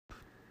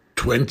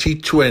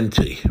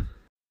2020.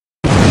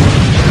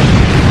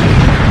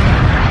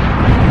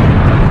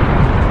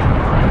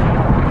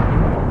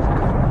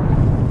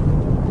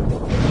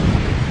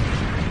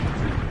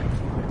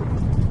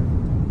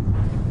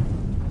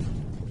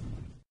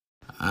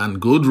 And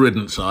good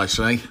riddance, I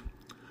say,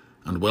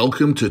 and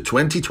welcome to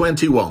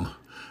 2021,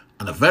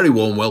 and a very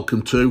warm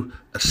welcome to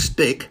a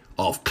stick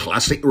of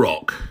classic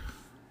rock.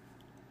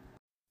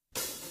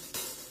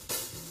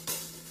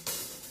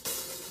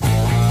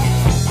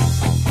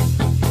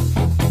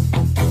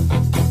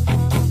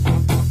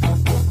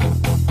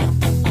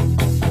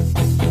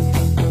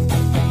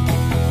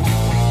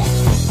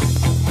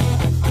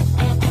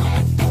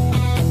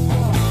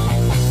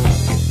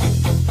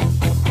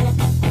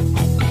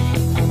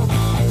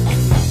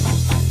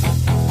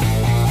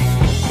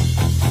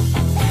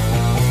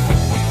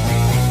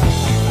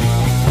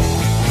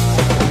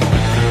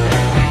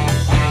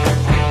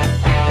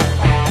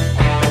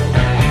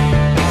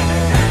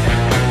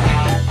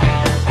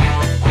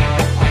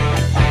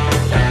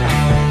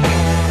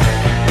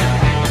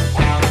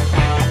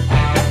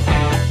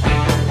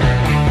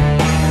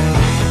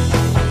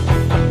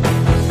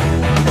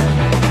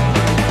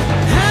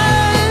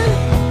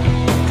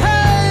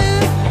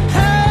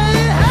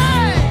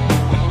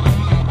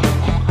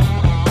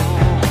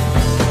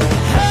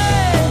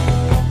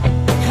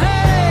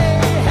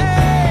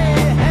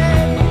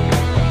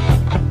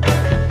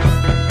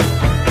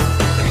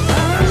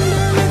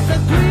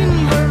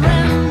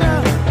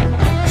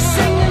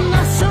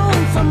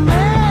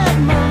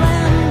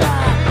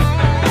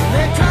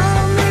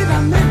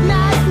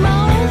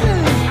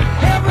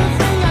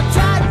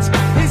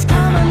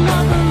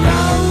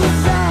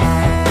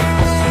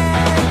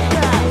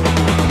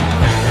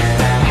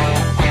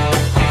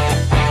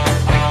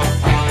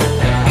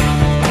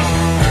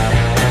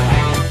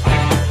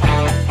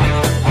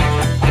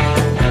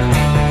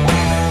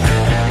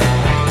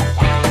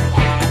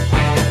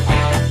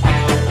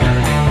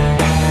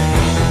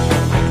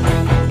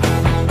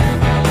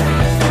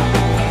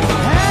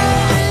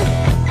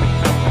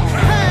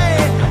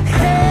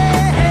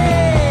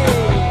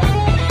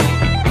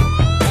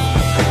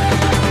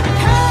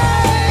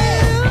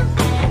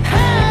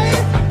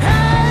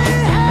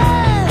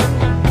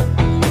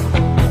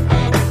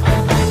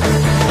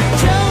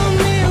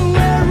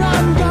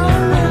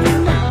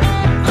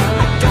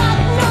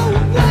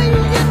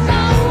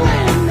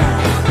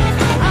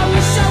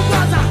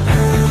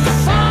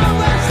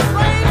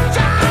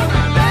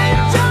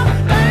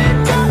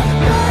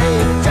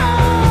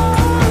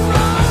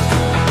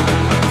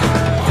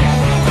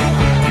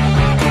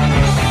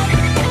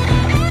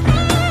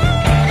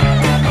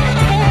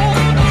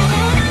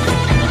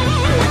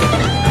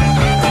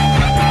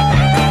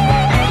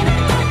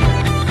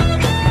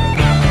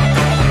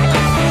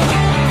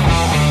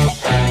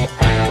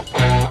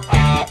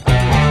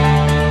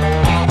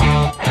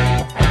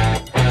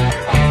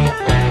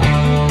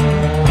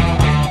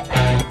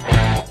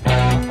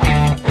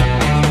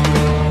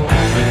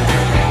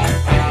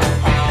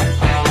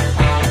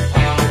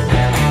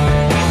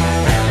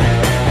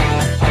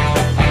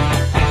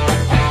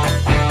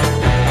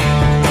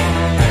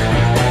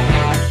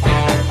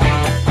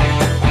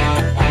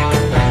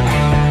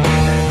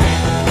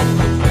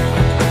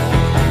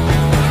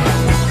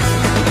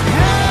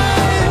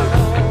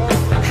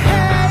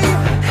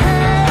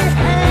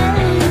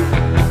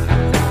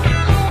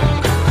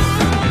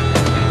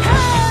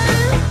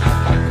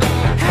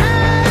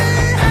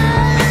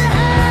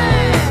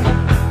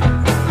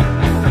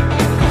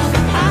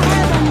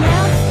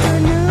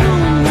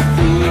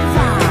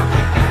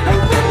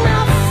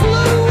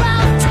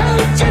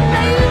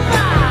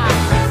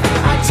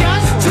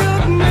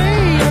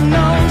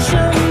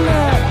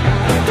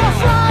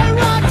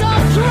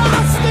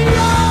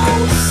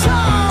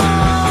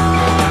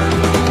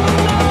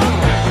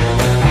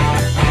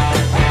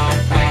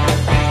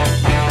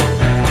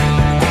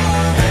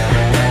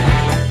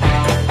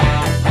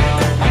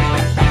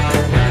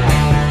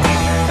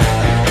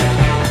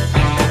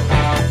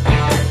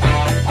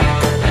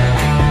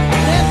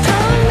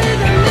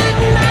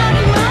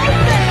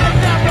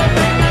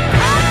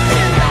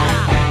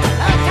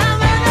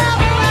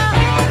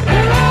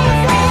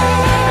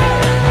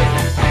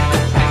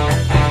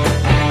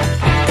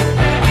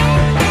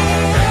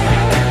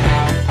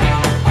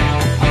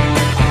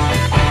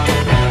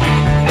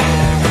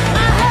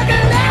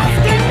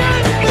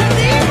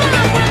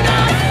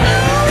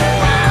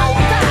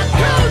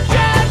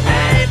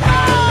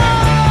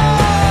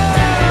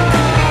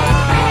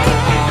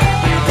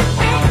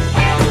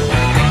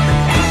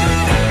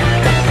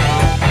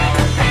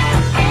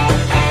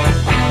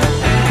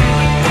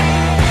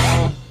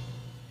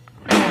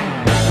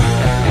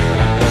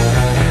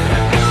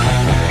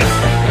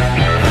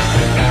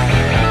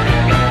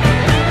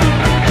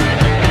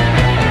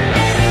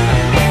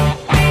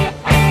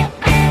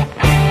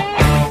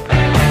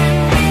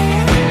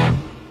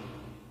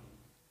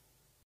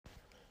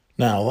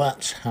 Now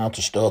that's how to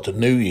start a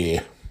new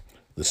year.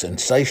 The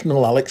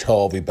Sensational Alex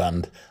Harvey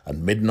Band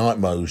and Midnight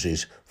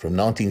Moses from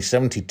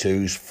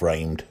 1972's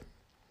Framed.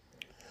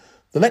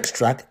 The next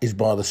track is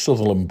by the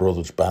Sutherland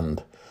Brothers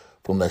Band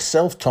from their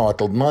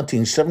self-titled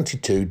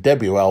 1972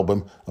 debut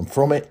album, and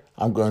from it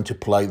I'm going to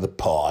play The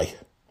Pie.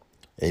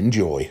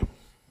 Enjoy.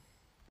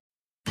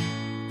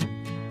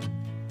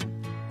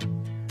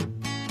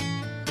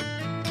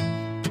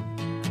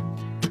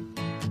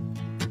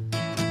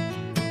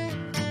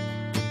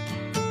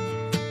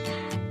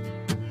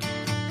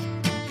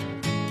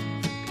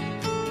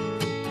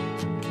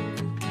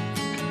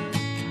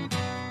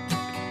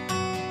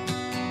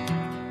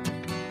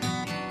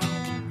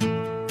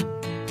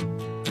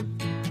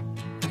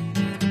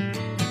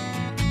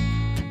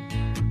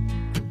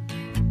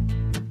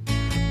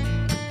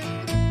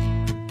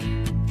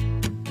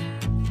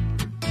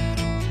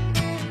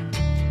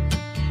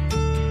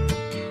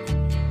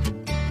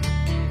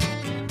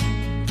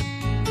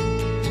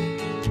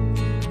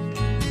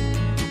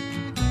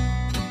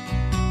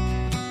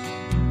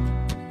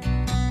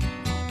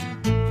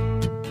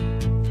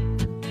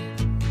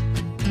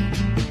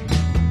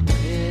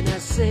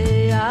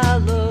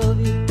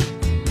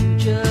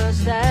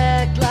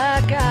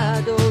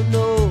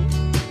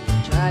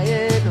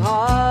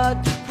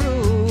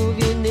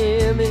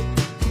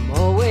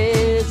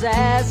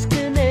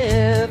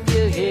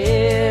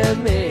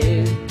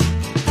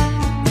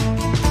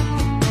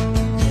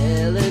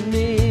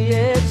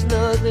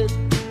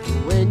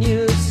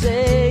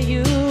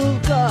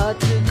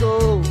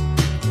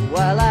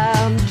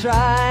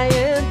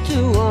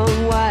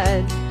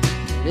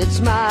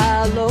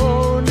 My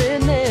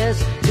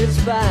loneliness is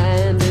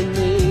binding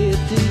me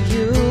to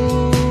you.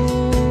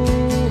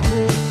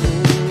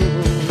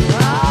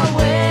 Oh,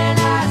 when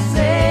I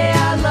say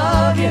I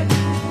love you,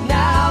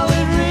 now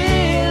it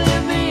really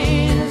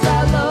means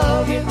I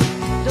love you.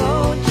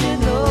 Don't you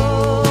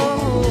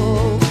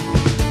know?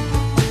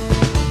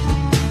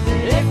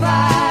 If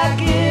I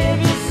give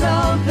you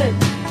something,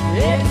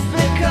 it's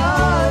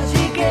because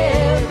you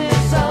gave me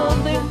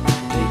something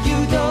that you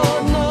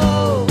don't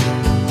know.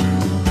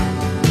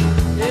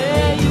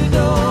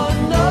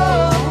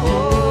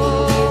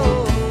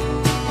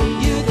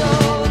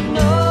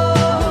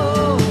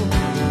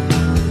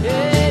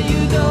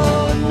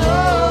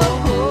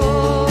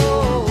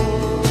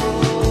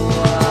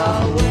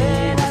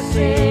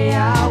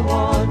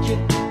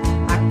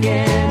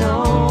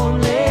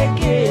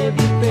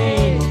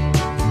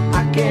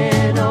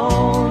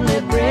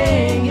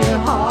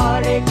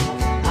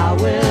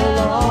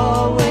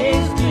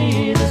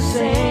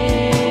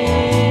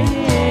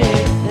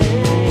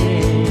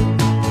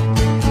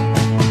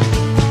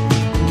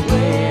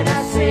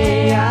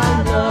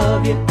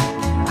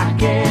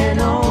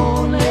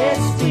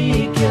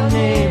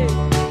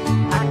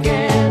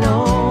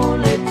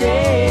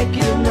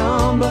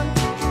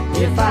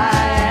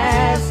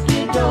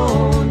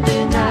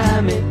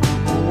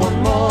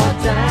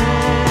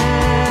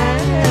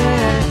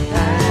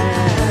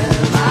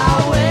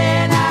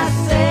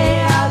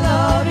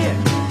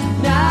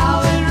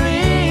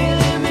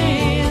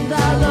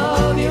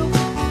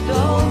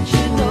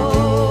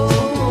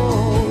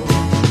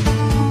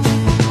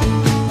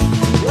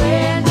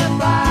 When the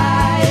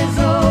bar is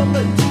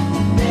open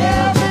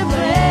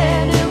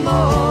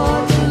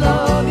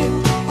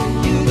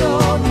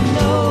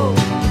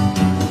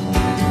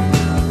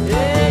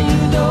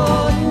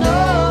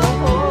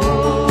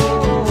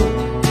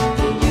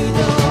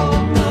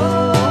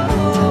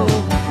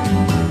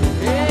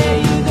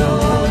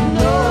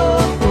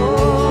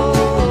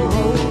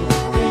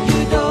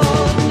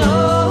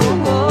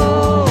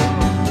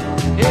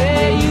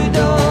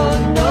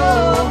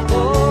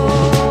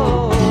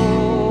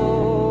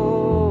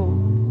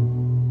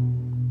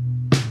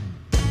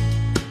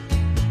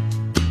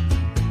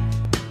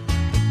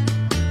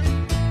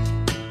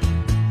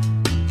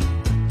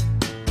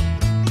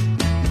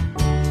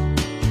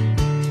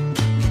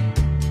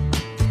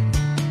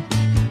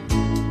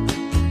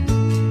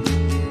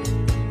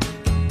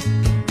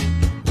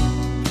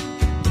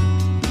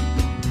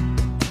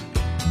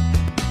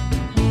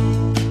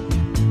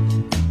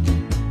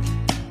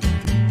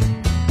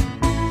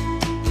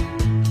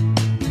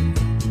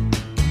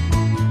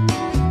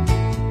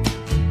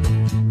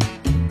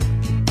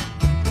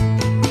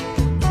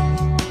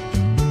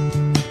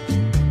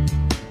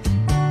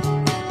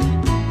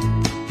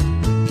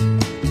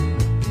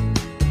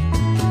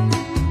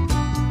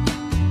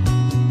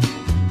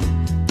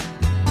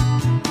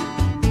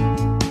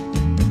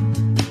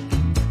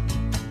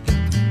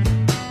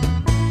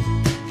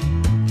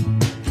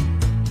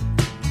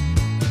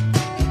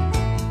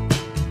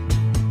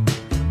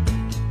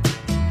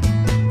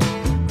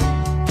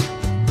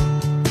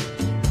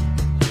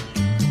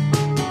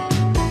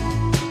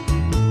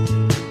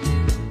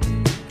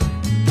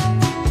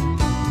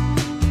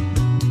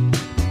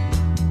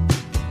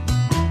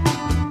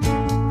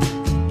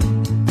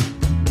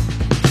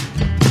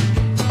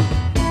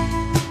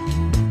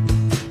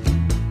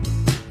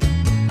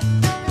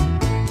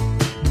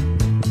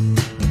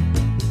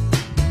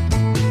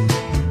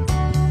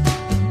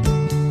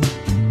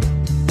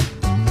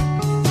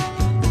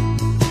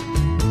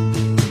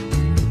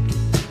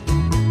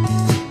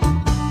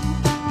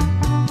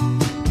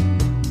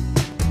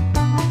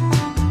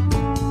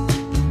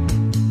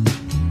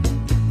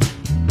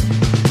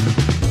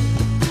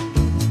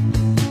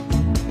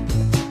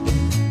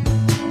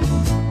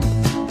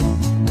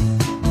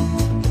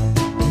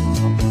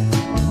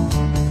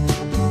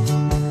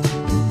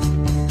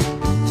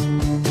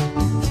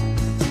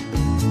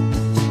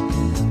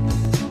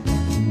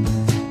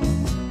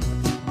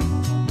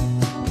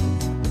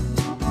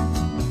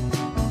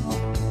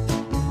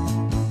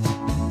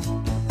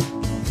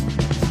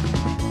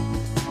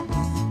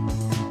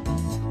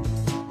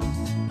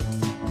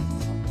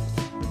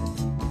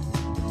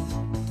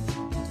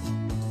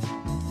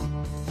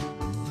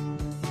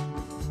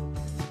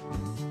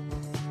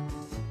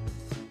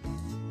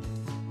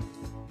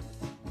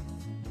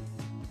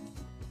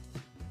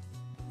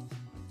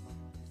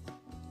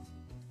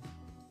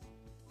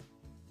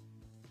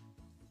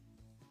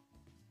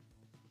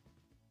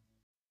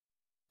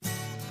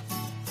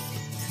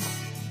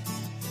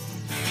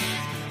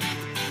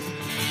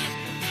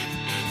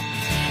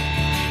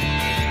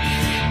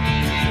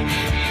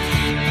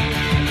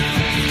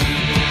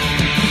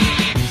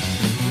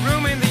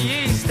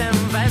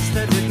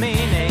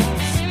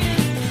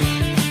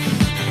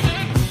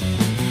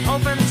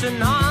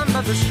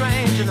the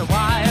strange and the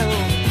wild.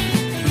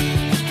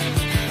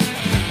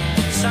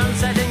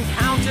 Sunset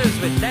encounters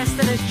with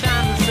destiny's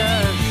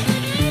chances.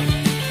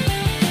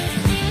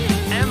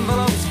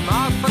 Envelopes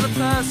marked for the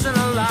person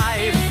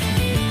alive.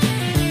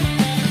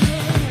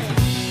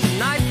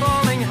 Night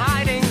falling,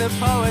 hiding the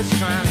poet's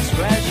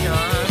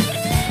transgression.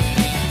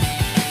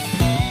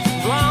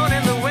 Blown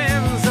in the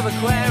winds of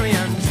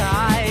Aquarian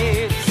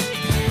tides.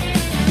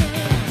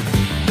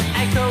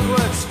 Echoed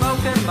words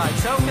spoken by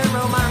token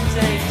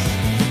romantics.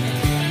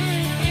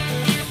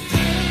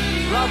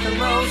 Rock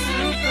and roll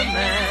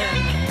Superman,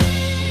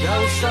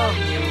 ghosts of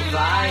new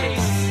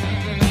vice.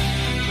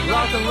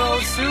 Rock and roll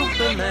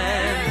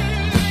Superman,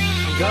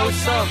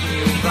 ghosts of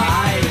new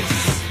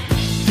vice.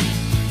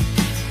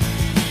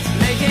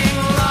 Making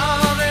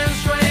love in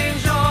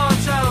strange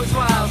autos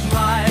whilst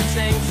life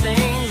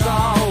sings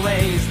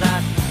always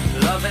that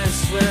love is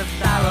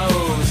swift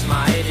arrows,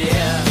 my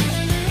dear.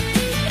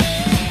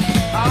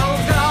 Oh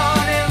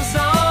God, in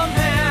some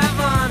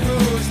heaven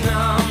whose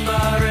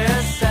number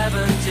is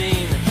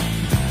 17,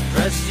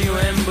 dressed you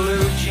in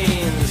blue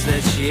jeans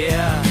this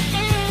year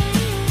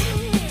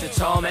to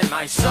torment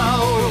my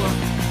soul.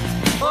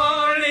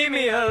 Oh, leave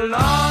me alone.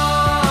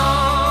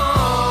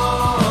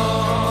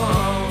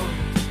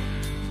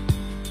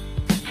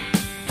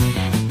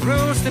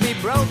 Rules to be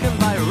broken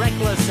by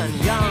reckless and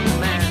young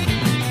men.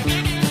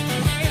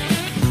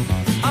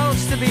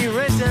 Oaths to be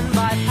written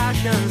by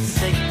passion's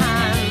sick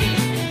hand.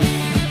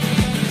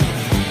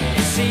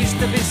 Seeds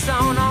to be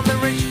sown on the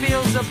rich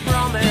fields of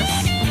promise.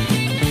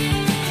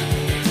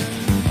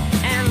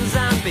 Ends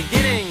and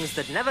beginnings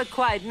that never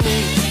quite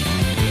meet.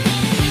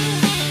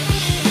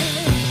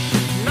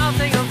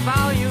 Nothing of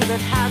value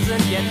that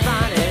hasn't yet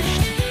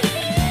vanished.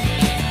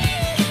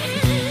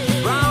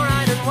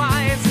 Brown-eyed and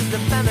wise is the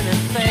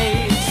feminine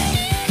face.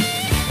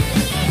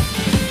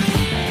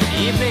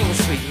 Evening,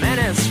 sweet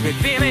menace,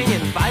 revealing,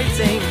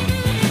 inviting.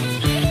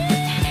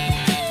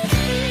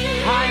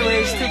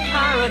 Highways to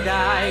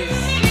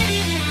paradise,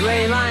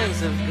 grey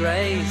lines of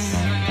grace.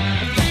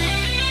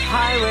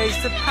 Highways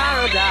to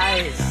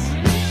paradise,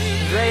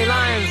 grey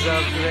lines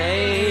of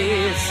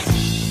grace.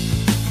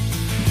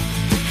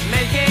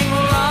 Making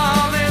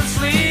love in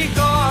sleek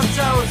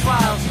autos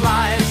whilst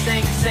life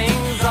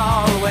sings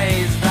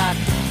always that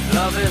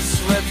love is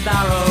swift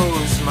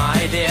arrows,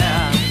 my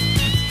dear.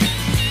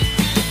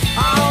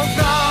 Oh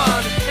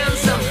God, in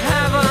some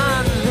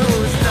heaven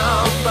whose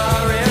number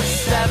is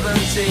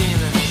 17,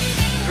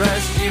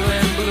 dressed you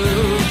in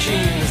blue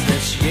jeans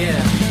this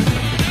year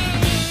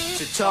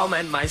to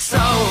torment my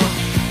soul.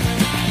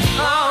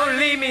 Oh,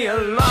 leave me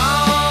alone.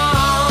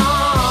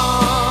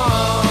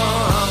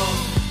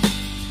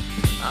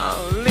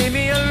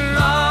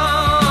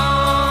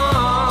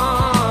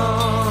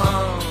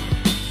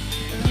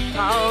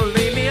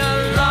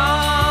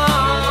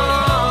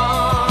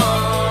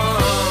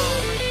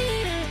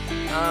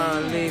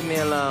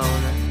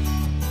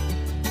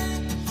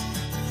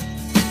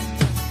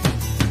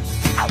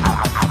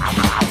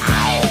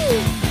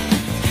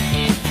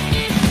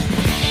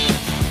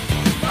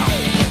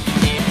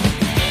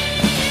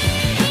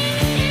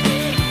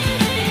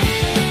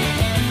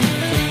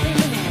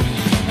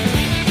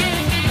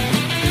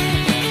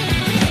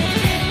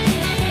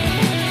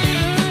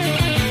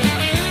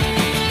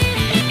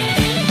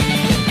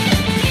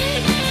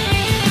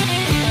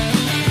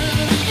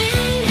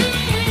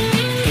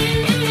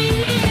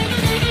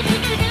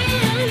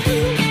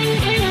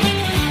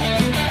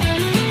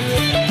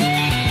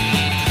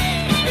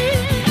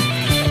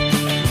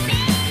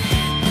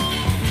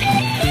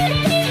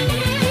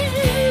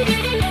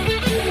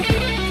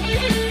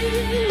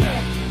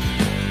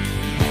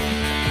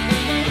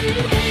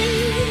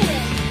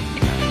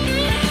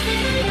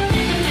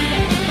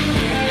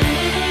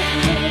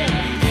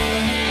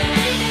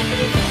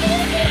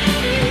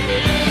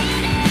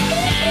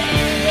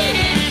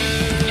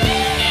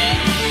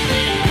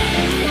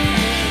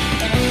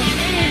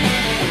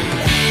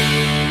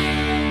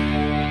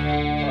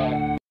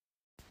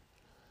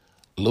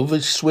 Love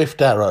is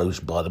Swift Arrows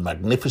by the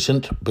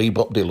magnificent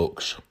Bebop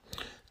Deluxe,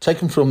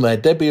 taken from their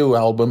debut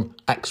album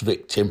Axe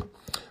Victim,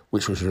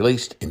 which was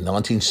released in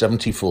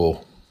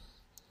 1974.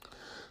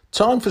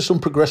 Time for some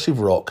progressive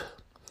rock.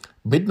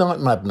 Midnight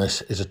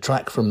Madness is a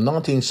track from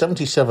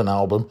 1977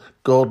 album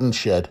Gordon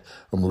Shed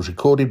and was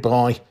recorded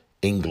by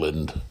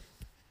England.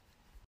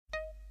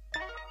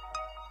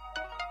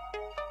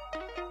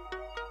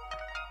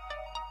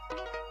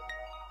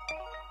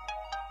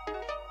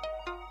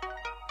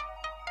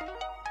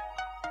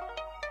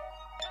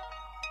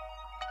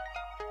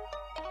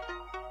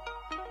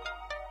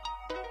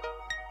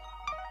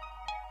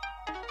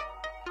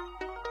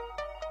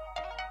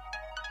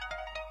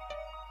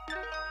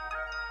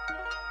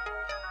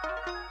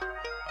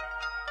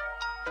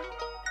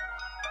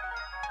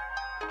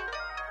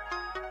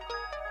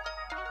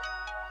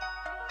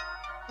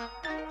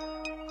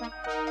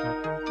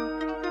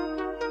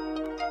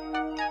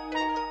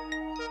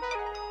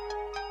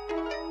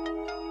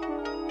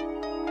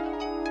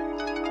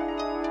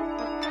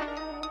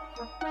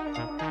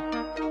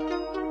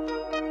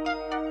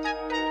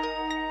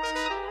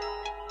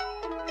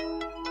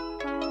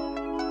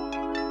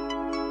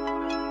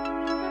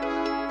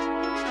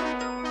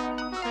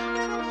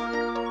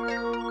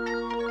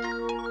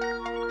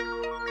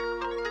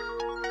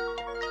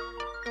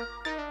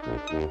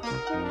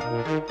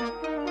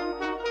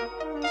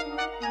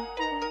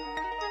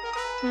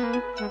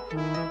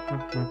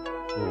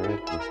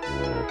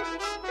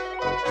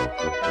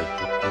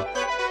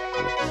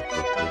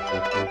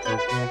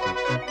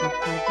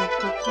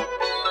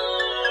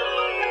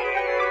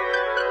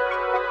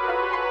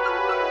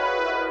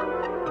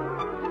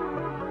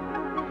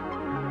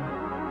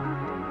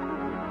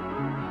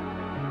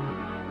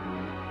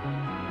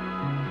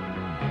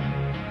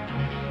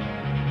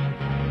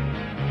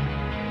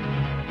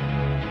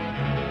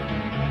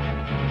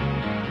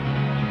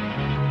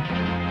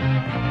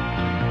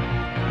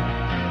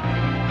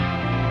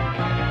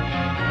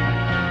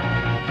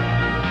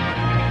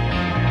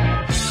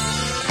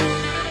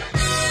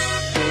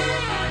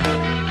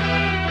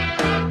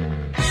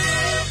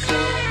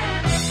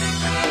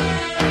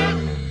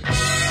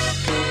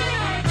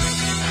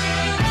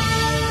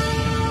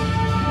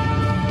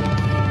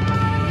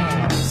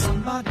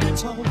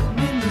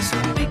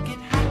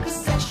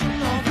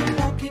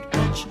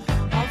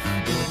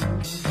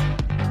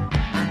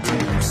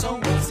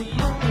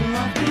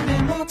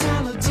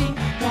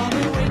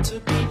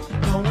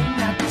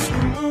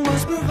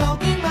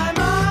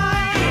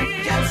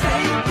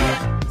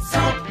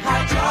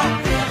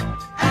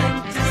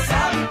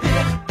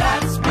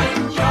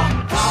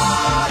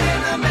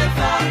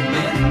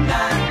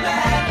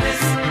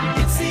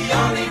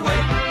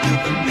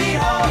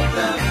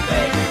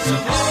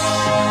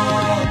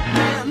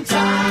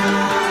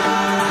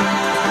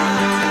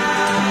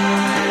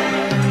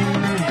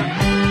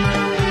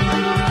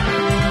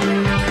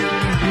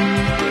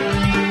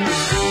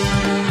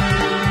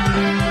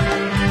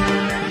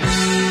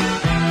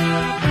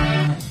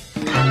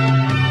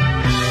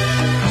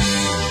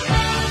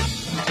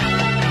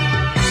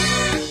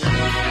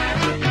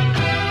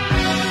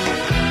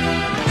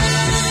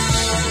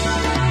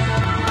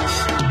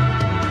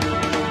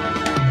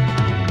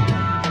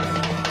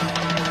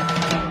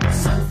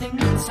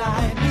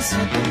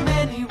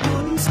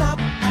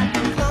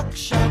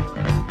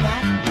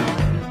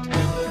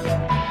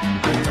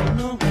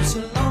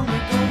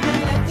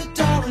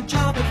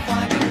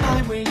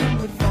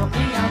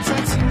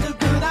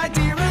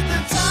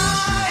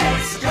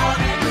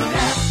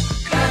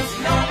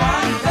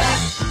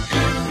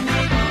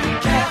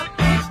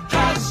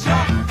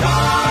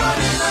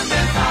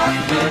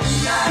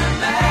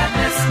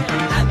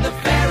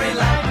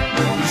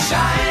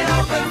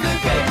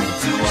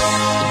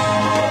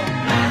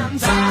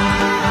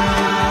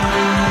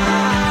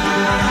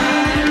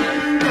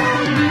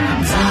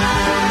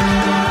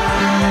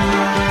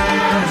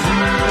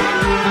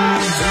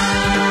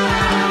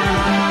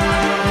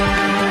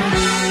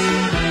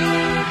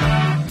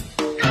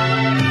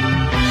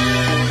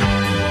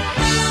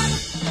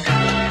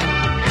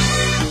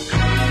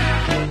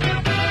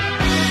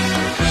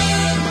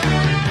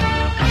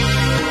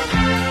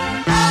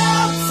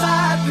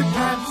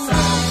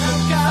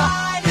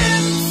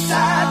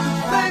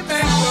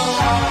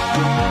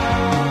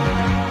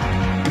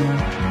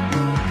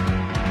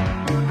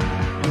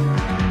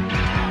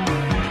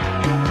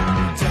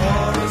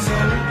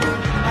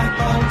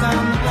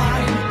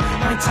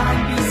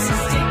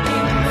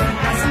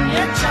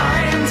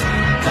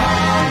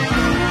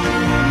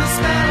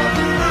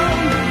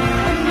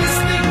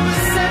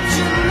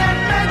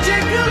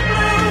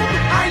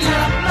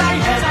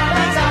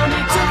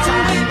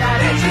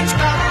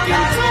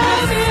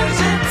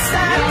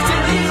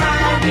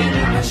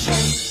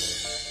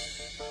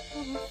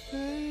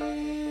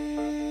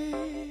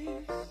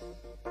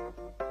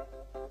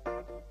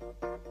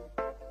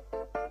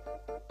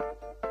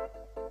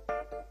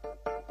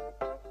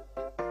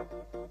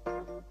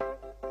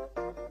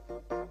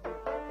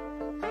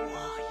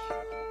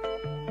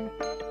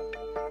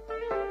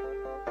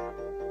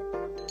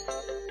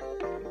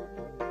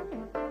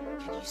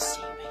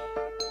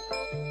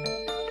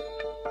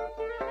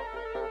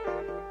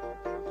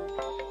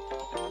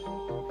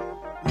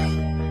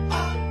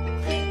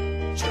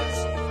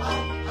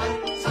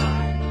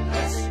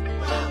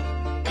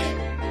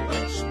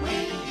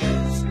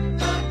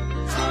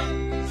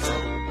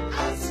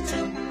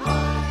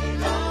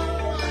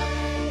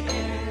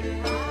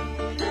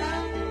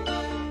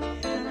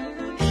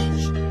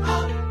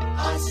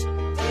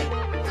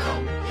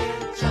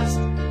 Just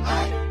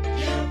like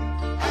you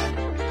and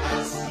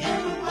as you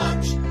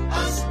watch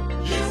us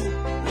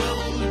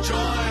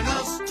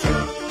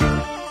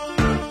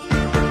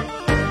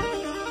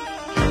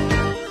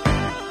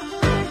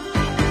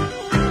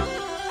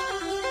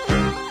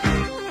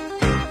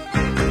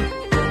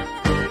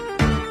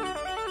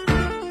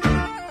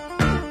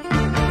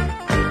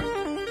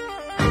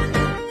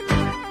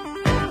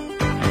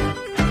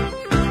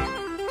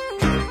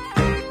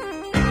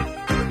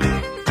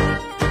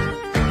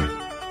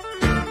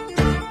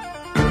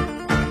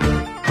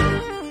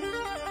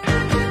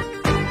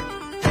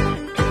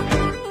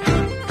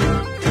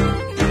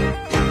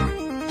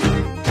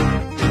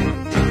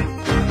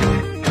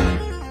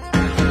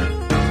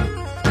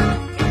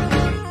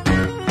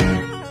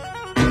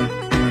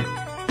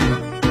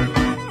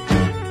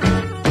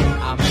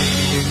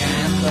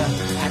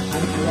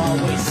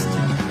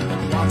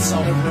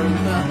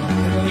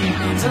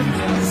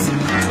sentimentals.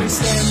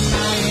 Twist in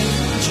my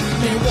age,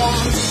 they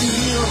want to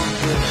feel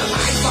the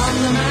life on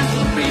the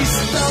mantelpiece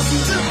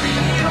doesn't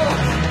appeal.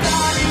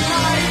 God in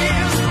my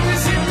ears,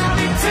 this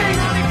hypnotic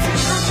tingling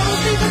tickle told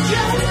me the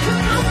joke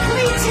of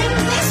completing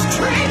this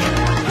trick.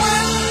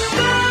 When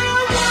the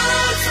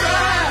world's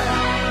right,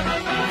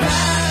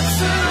 that's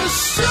a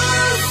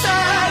sure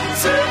sign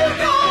to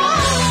go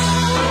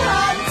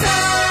on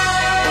time.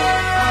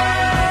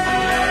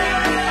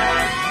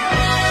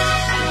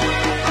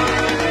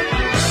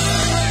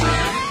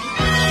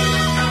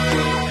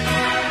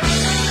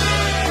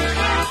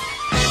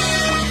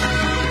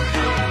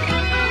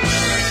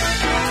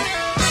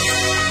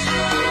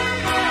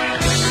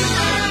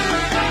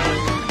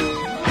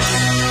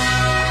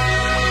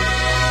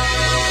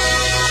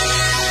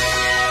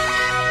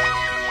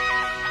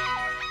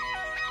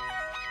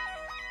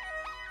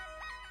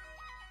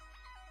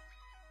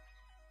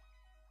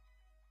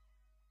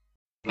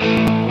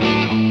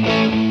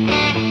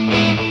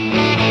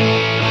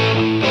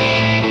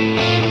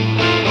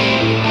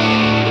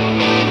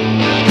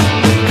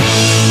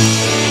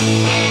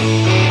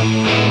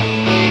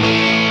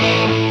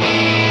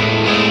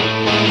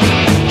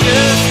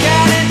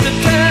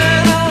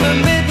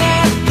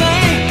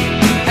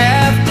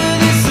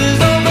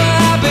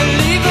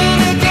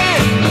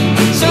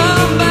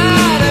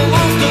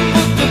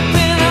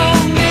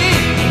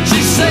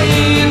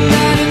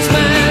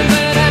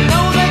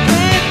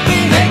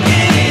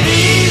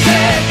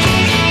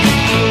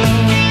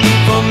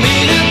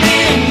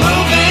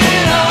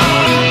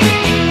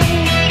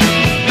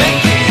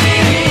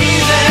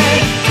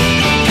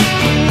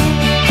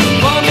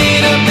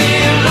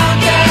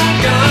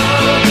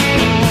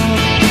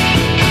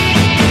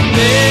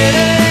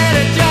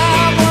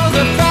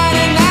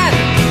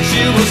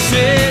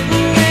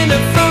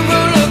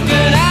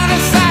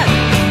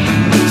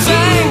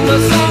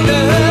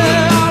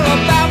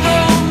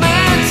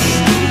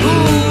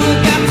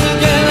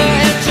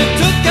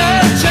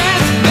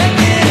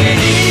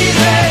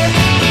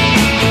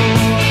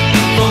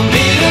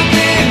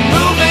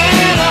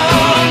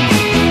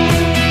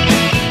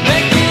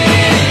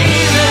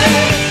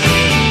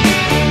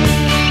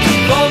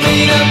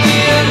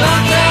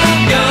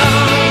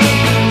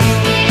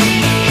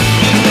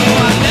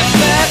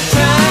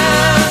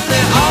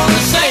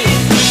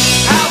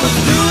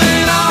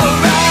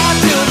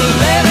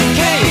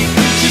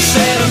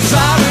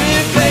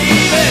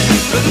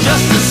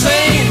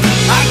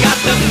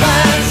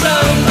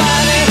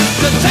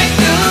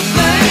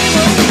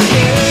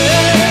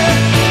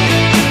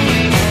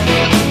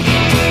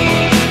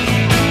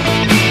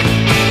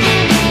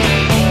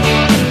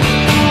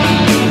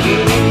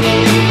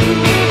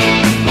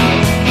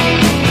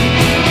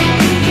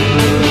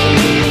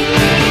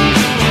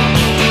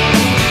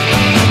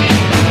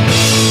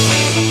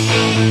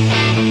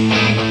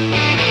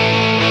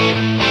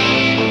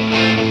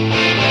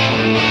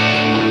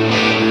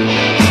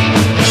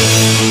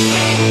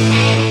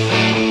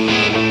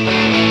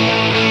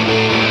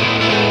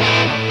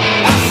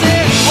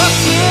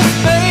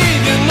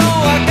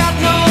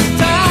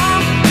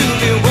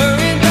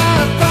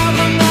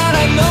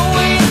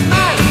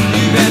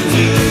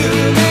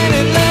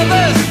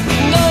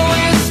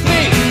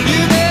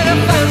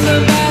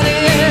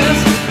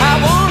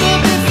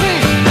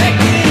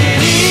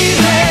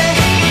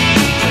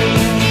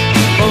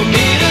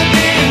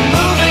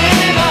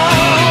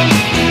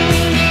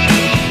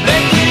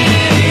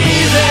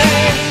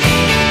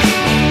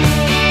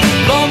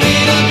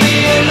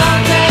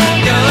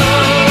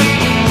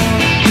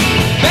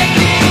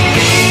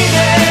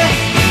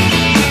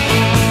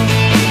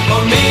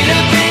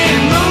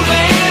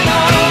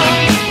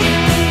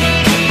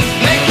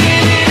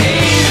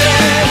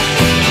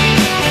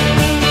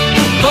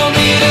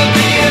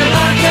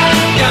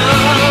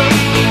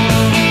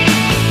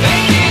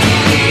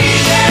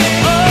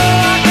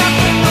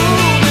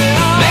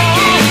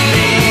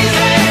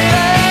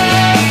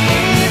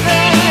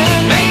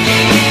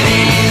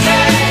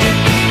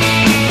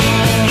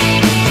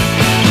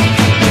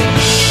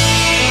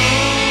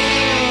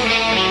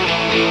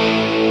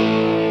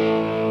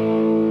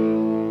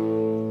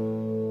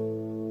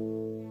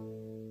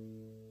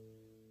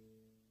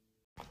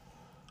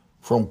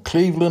 From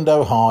Cleveland,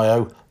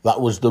 Ohio,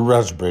 that was the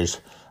Raspberries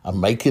and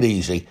Make It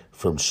Easy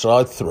from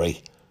Side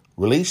 3,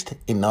 released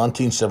in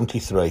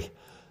 1973.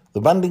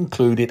 The band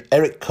included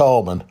Eric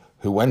Carmen,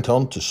 who went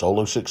on to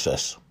solo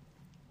success.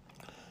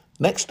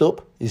 Next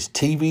up is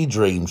TV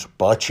Dreams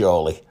by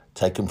Charlie,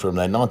 taken from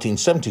their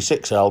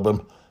 1976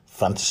 album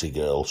Fantasy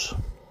Girls.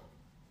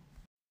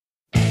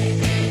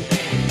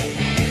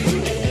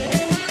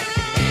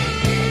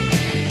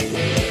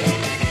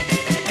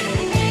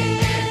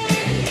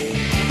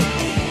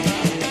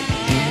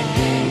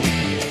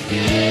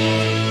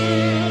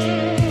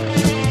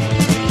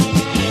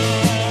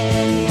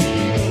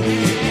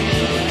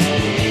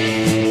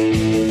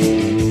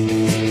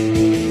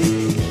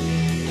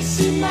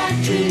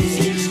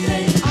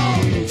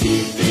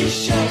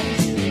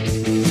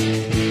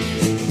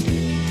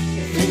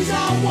 Things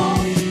I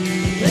want,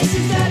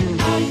 places that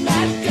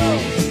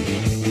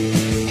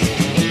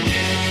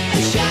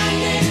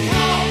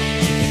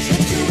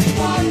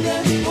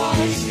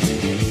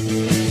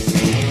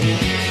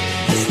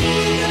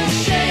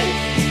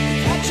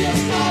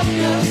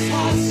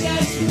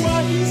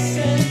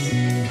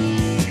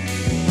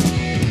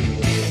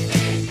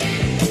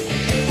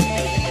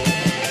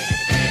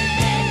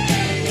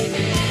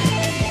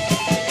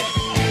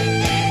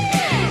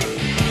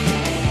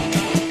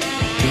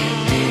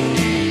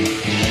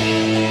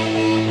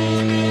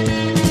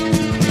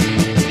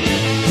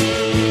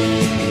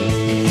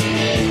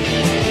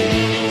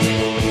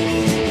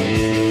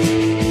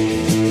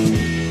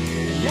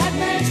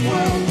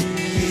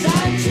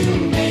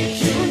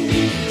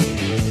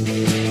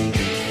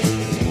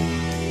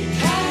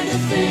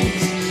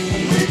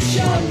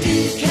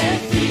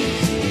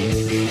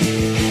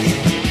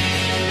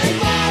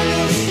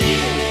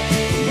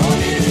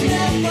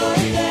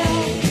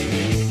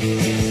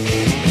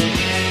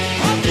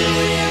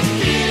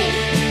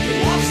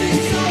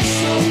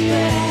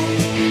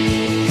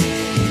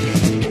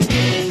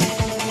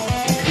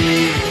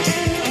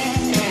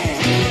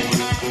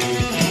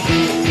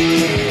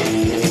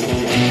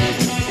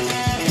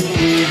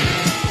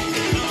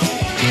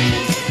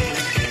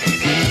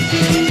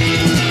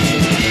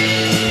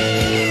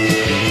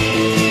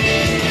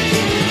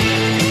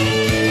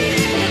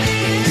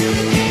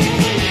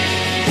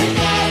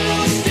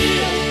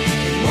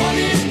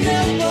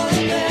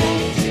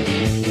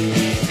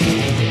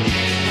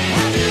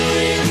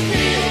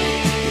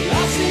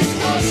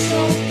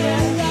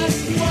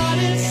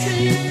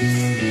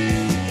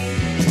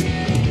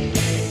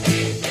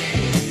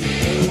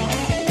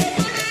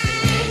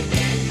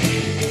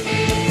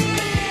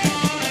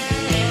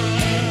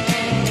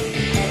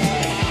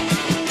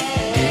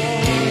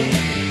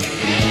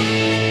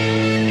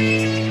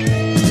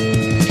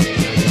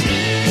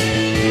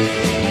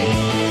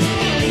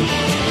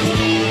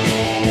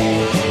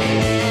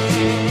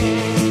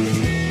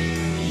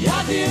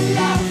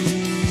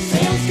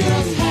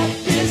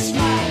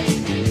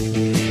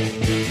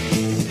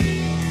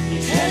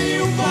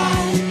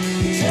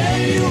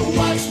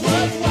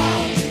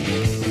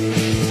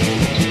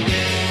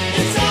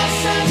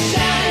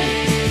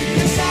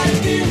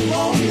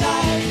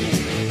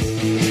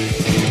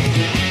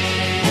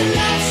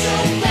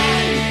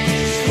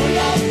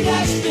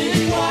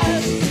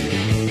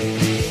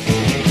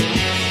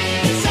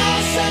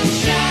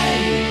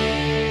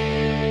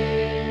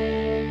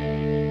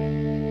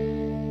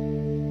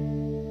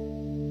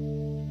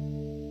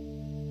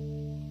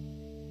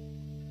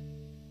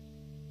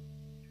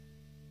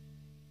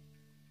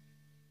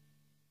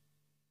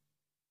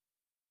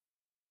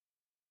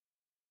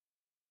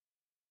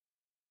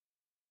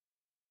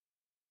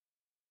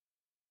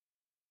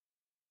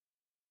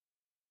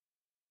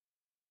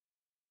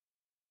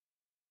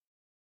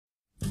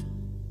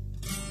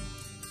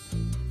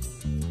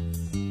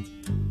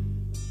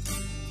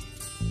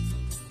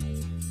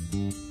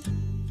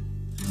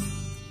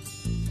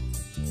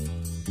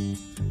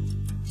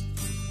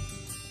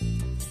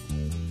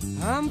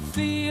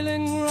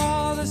feeling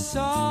rather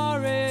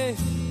sorry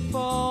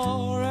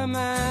for a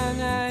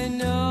man I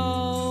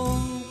know.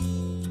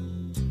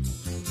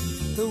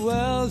 The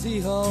world he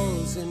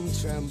holds in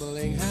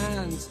trembling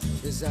hands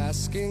is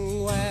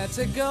asking where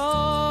to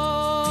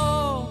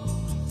go.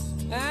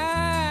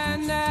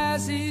 And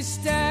as he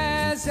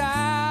stares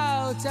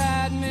out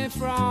at me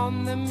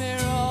from the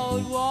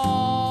mirrored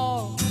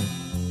wall,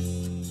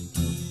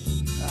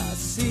 I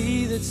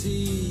see that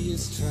he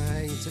is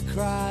trying to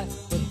cry,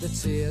 but the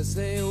tears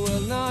they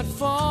will not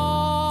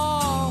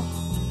fall.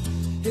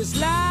 His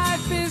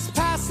life is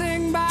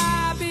passing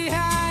by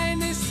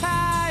behind his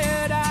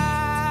tired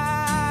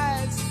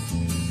eyes,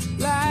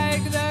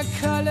 like the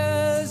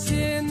colors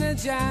in the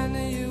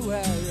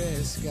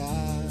January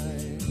sky.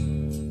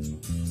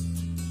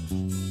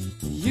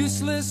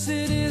 Useless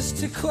it is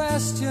to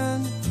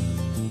question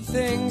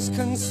things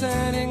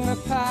concerning the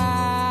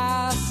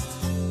past.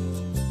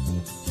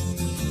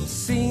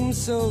 Seems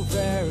so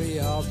very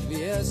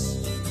obvious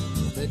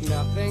that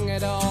nothing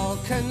at all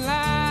can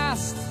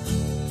last.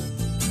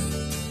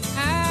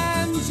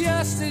 And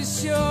just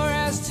as sure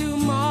as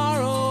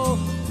tomorrow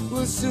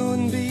will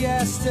soon be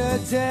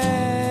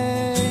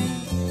yesterday,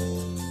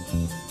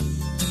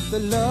 the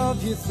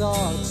love you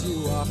thought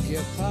you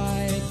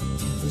occupied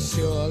will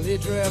surely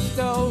drift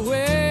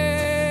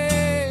away.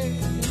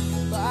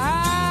 But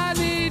I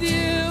need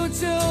you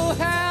to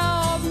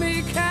help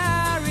me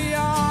carry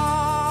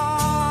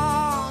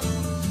on.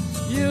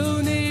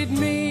 You need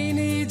me,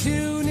 need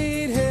you,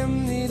 need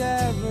him, need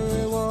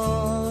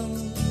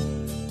everyone.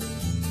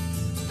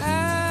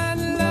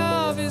 And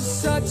love is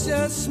such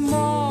a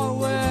small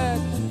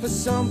word for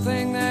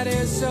something that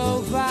is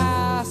so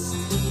vast.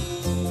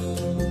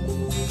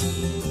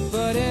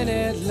 But in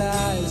it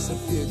lies the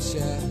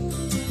future,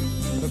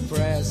 the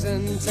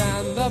present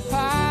and the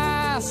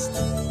past.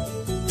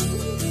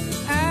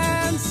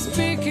 And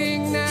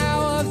speaking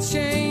now of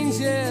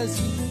changes,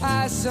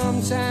 I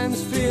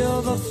sometimes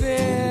feel the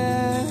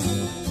fear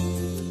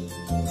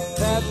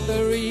that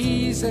the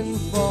reason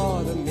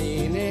for the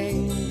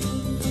meaning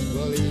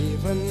will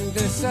even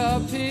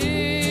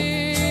disappear.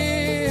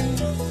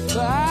 But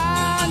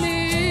I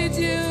need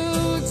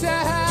you to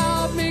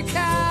help me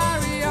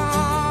carry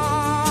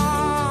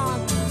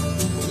on.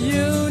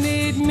 You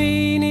need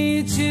me,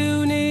 need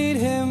you, need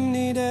him,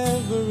 need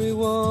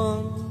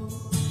everyone.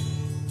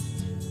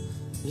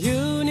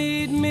 You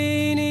need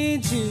me,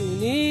 need you,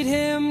 need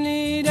him,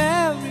 need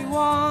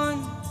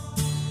everyone.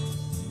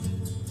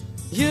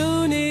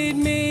 You need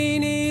me,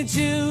 need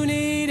you,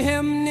 need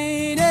him,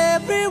 need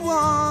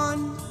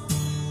everyone.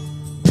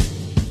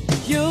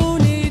 You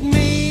need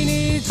me,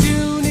 need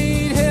you,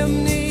 need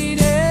him, need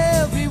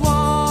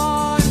everyone.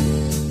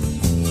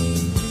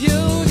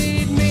 You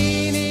need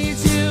me, need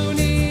you,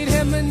 need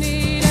him, and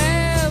need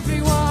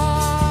everyone.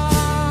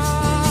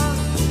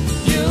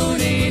 You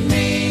need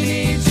me,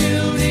 need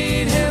you,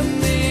 need him,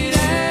 need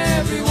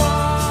everyone.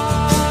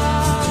 You need me, need you, need him, need everyone.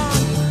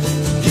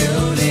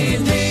 You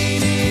need me,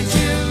 need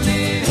you,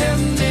 need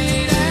him,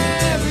 need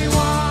everyone.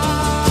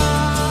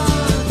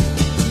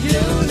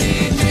 You need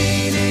me,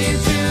 need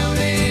you,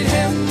 need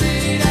him,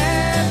 need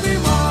everyone.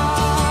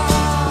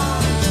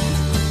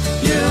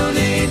 You need me, need you, need him, need everyone. You need me, need you, need him, need everyone. You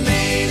need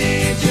me, need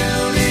you,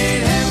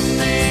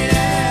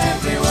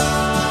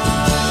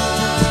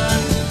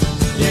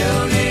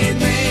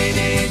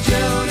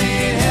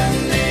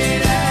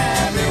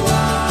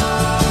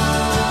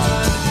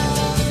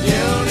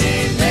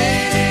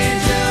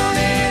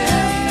 need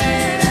him,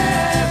 need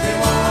everyone.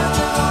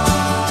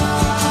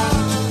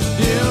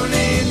 You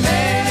need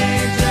me, need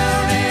you,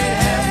 need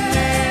him,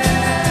 need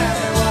everyone.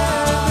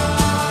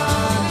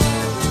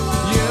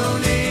 You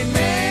need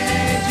me,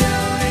 need you,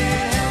 need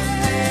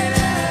him,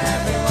 need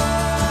everyone.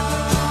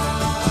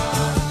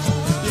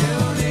 You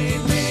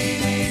need me,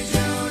 need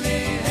you,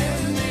 need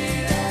him, need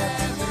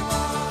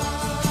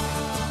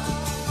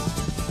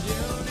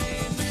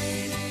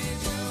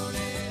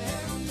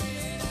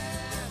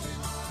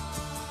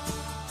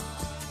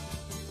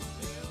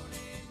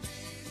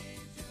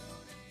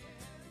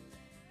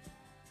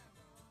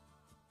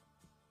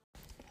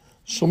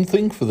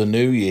Something for the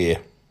New Year.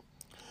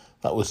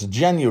 That was the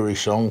January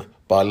song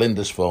by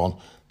Lindisfarne,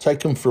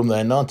 taken from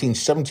their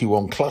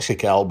 1971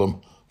 classic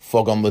album,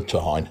 Fog on the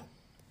Tyne.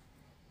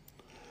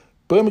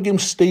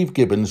 Birmingham's Steve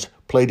Gibbons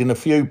played in a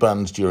few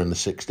bands during the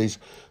 60s,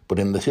 but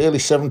in the early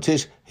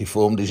 70s he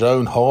formed his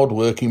own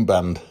hard-working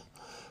band.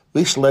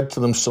 This led to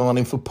them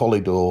signing for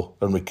Polydor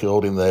and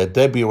recording their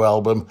debut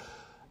album,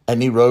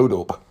 Any Road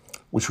Up,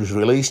 which was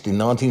released in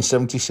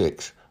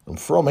 1976, and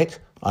from it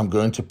I'm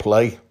going to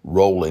play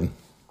Rollin'.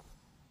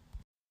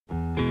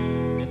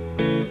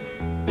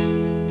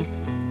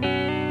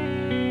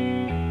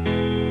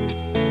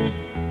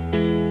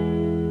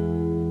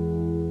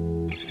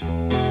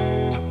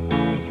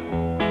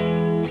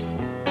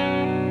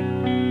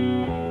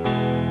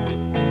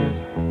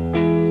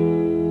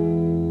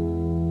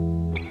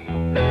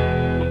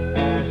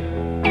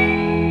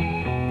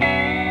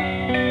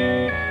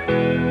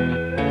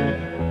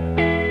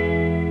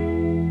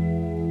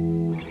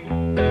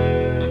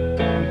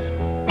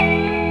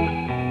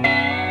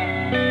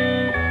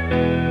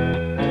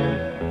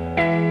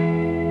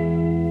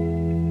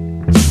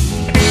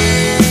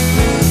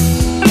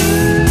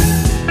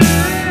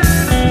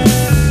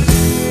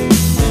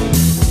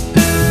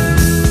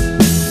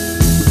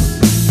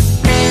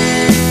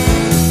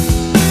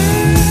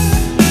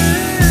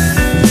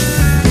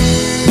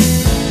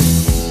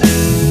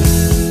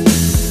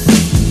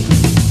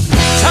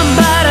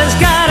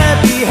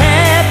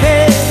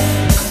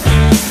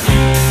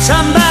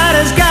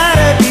 Somebody's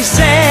gotta be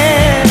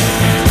sad.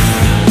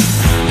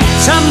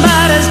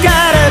 Somebody's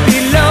gotta be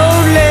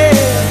lonely.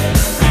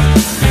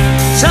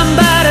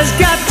 Somebody's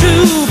got to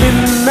be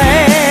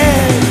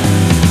mad.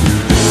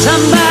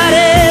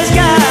 Somebody's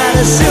got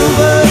a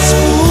silver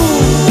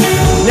spoon,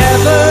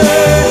 never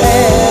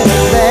had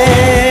a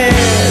bad.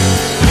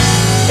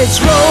 It's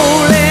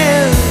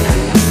rolling.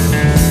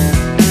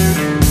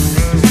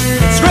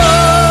 It's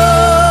rolling.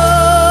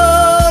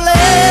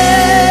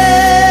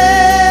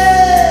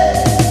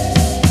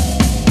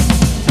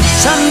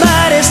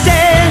 Somebody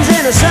stands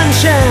in the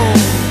sunshine.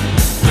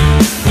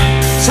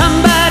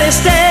 Somebody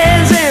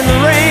stands in the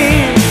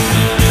rain.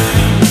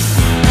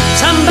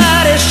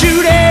 Somebody's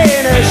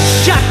shooting a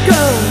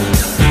shotgun.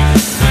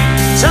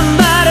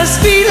 Somebody's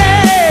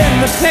feeling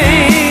the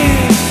pain.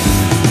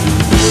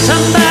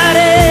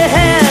 Somebody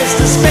has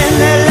to spend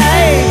their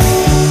life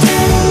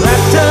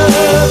wrapped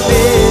up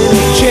in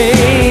a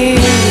chain.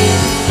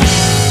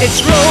 It's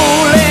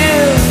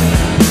rolling.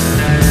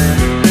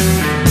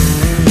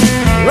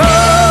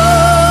 Rolling.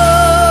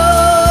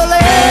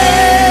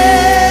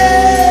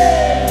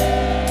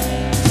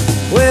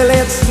 Well,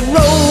 it's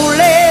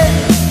rolling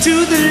to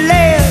the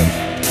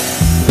left,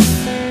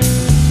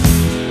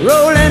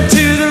 rolling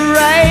to the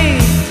right,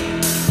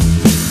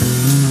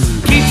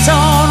 keeps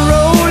on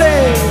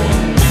rolling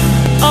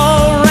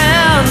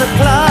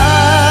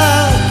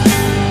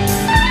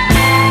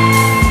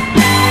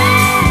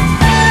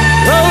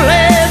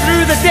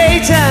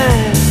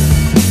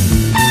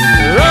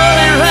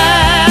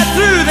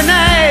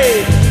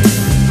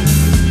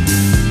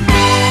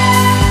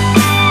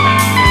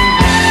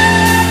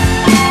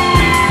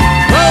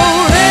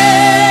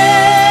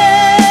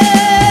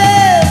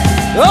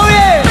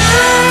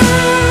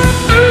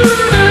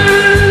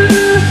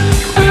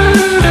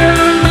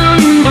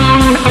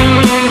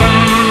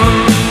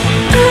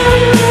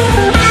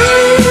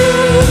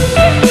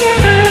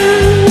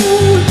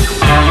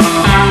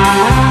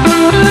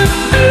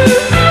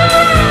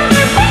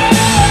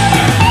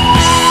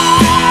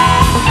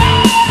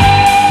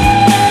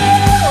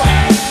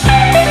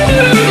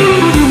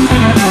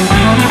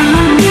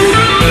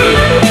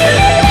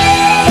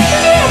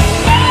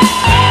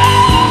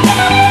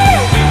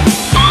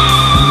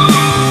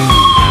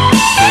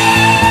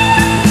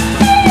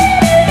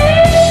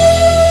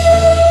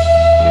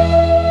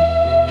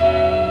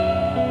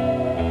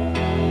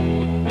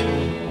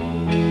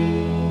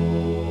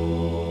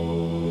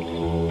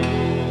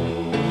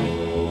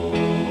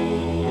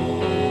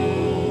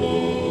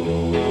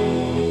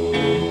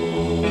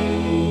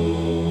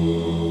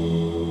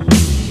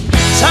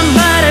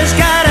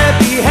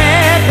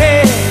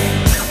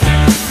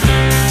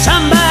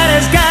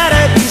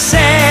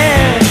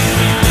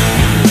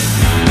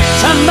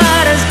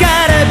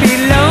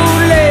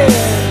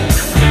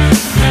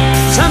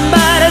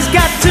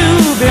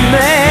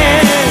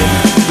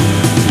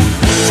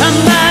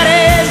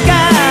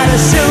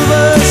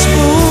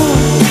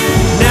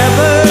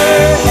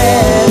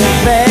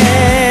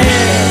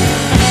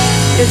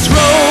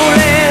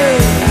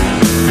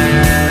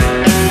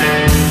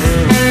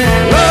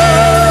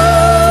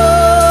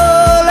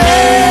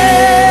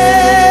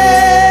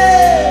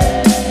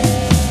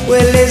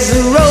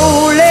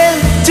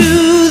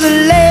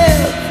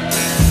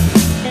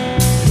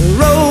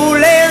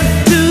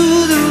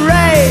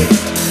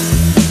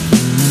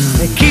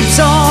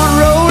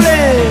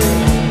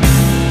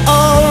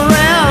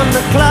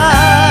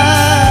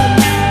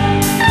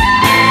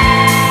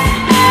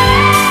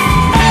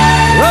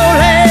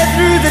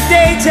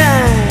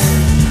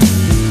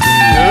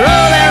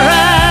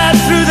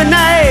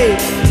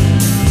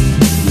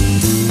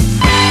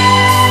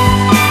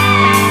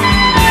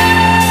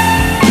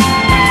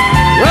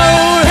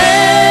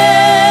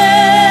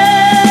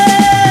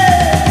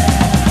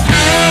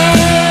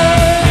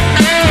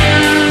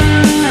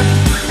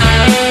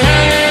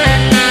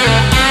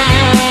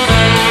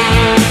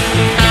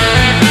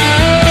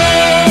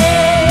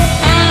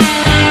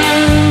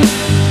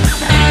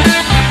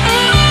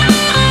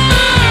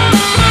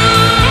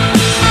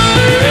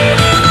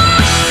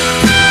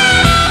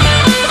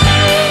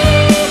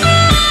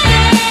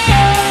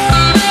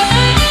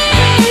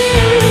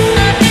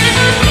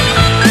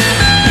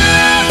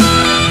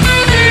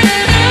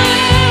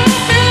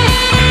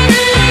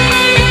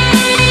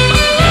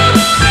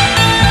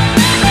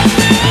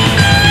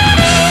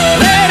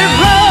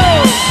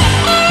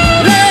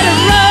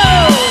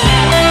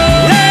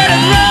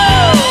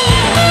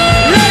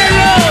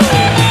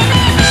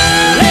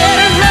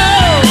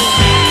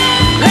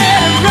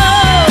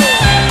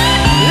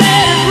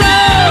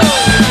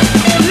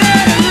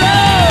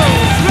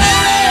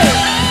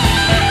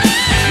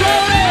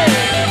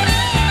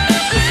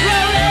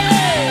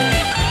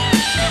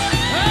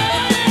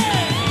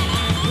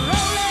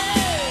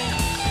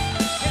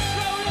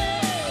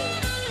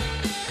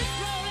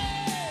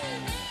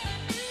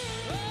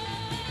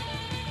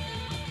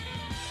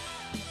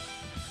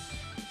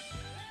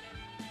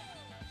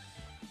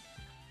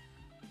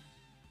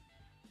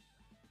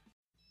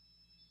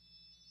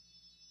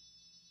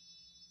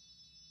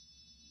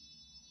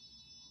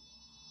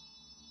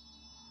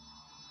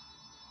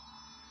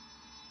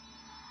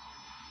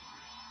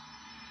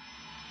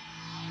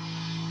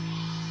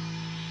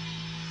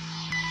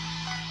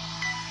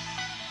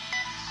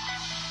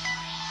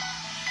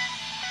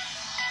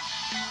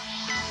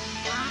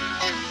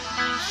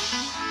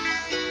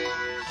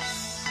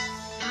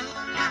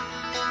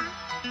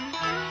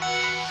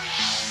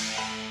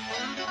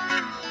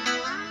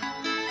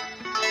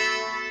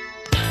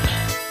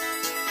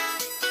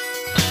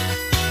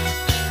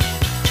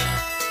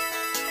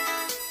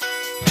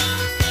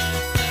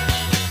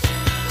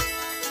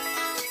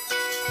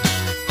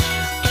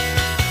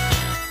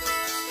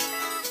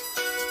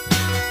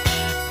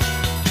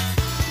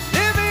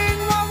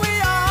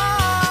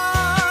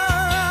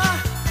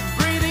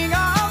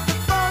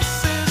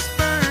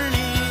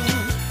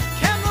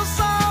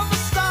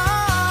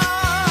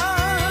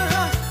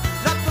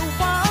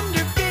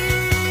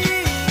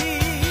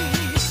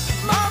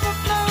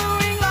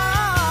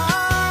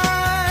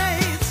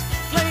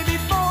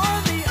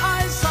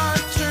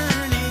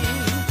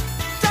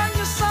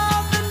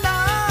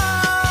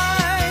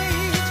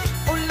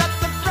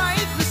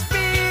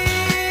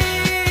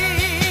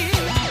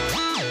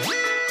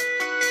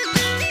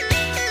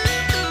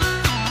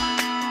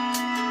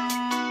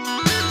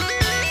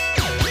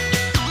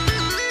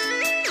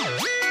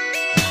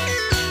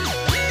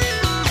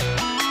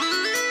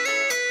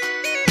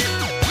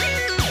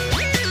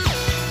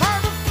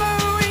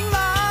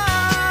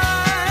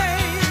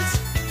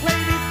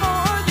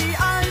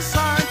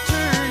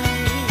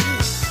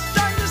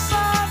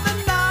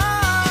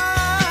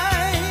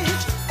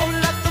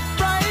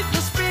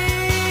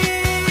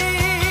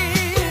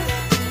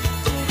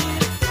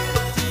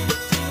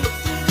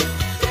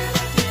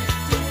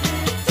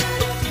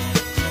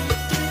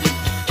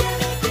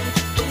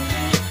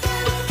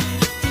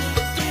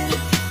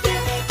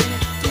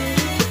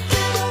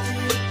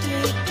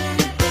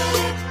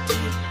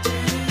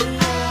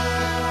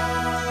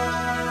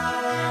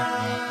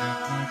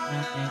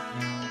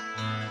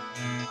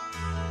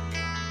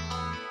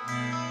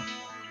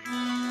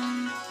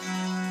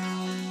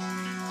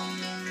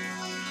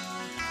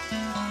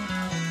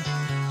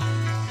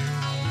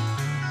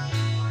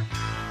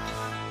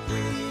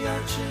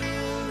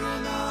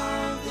Children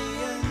of the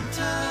end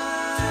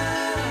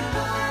time,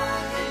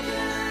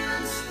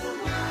 against the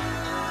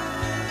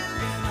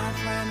world in our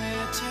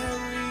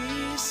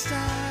planetary style.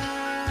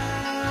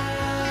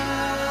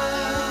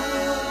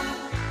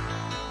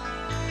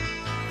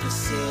 The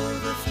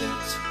silver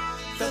flute,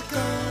 the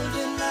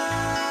golden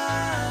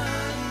lyre,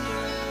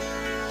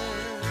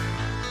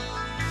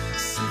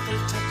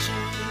 simple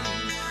touching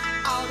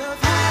out of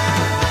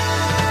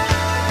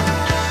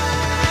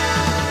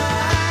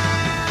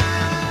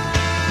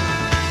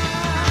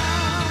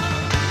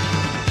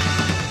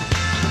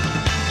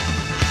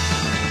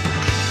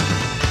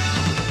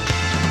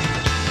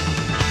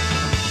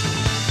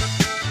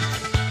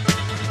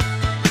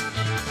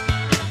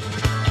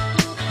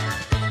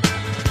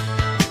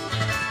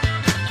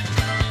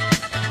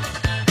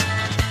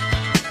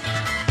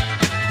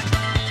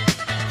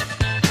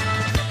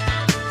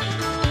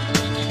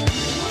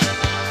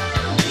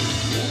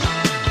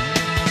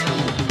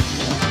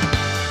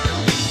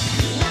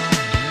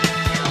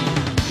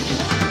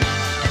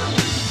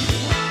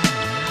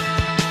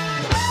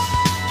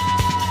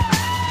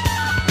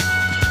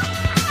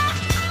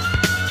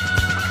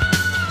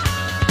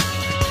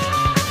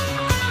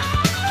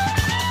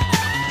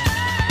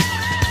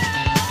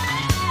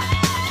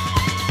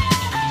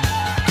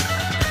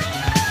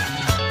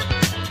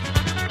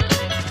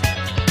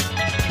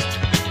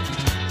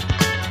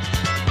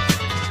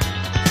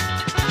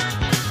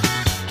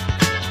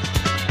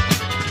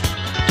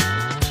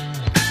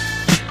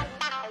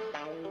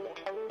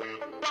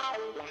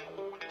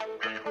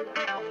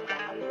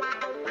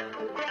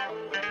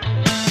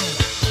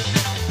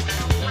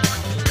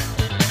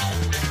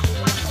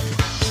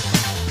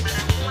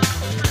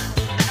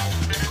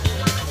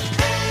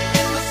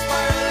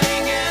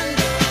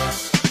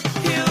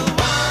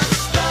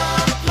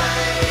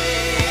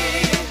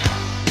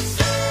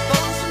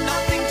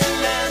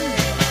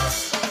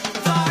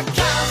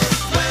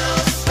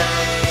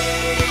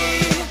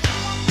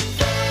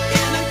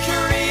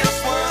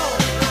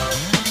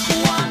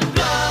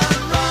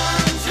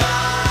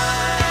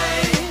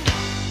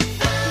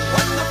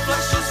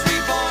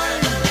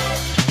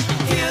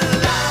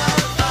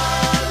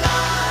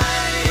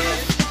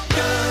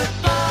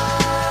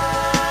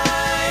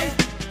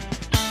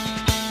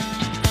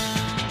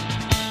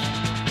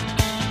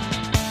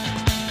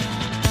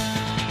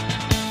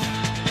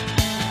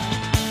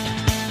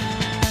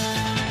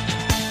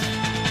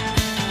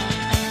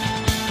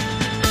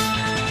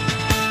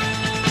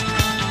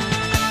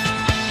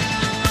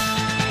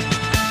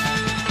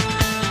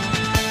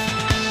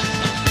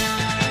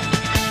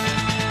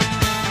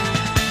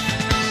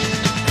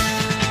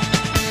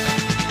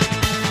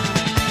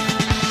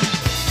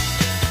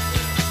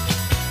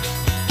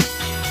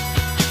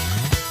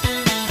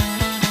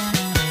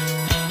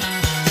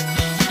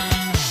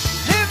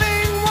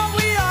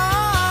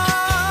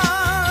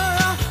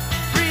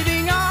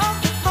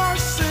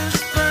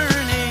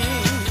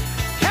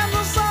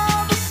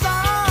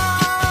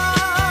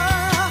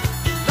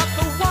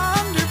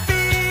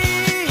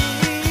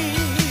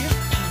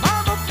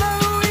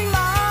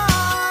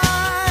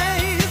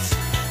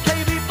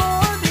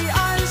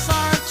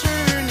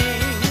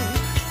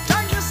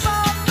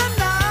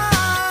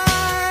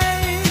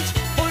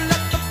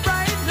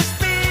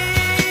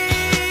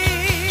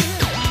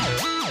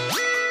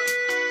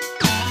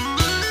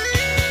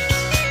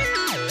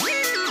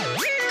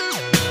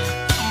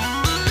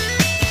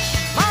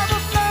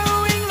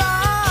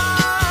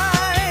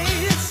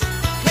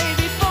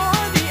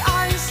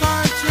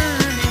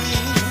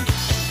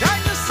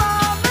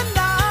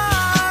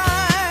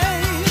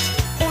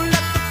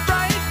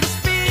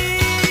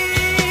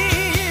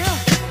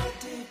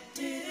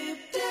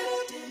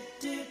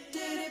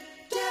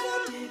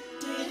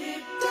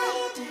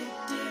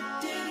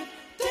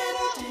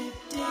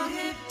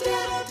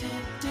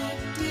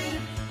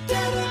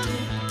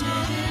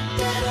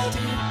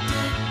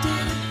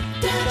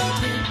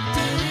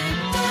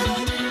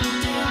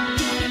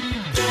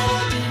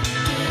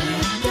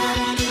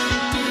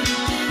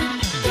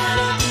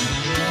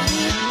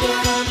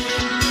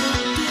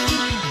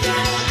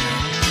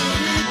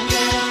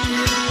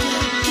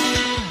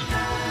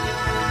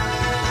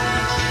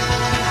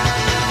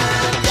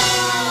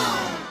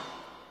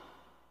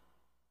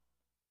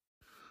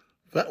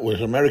That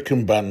was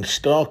American band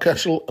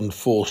Starcastle and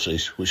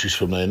Forces, which is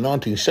from their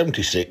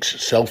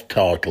 1976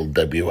 self-titled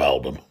debut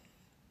album.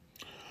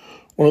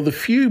 One of the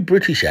few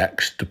British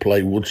acts to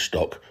play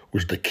Woodstock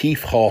was the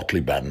Keef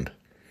Hartley band.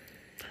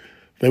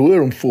 They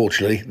were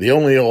unfortunately the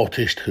only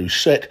artist whose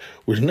set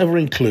was never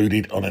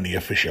included on any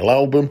official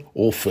album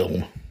or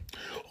film,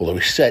 although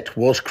his set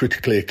was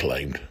critically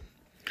acclaimed.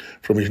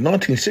 From his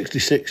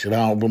 1966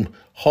 album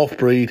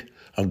Half-Breed,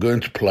 I'm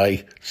going to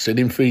play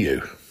Sitting for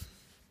You.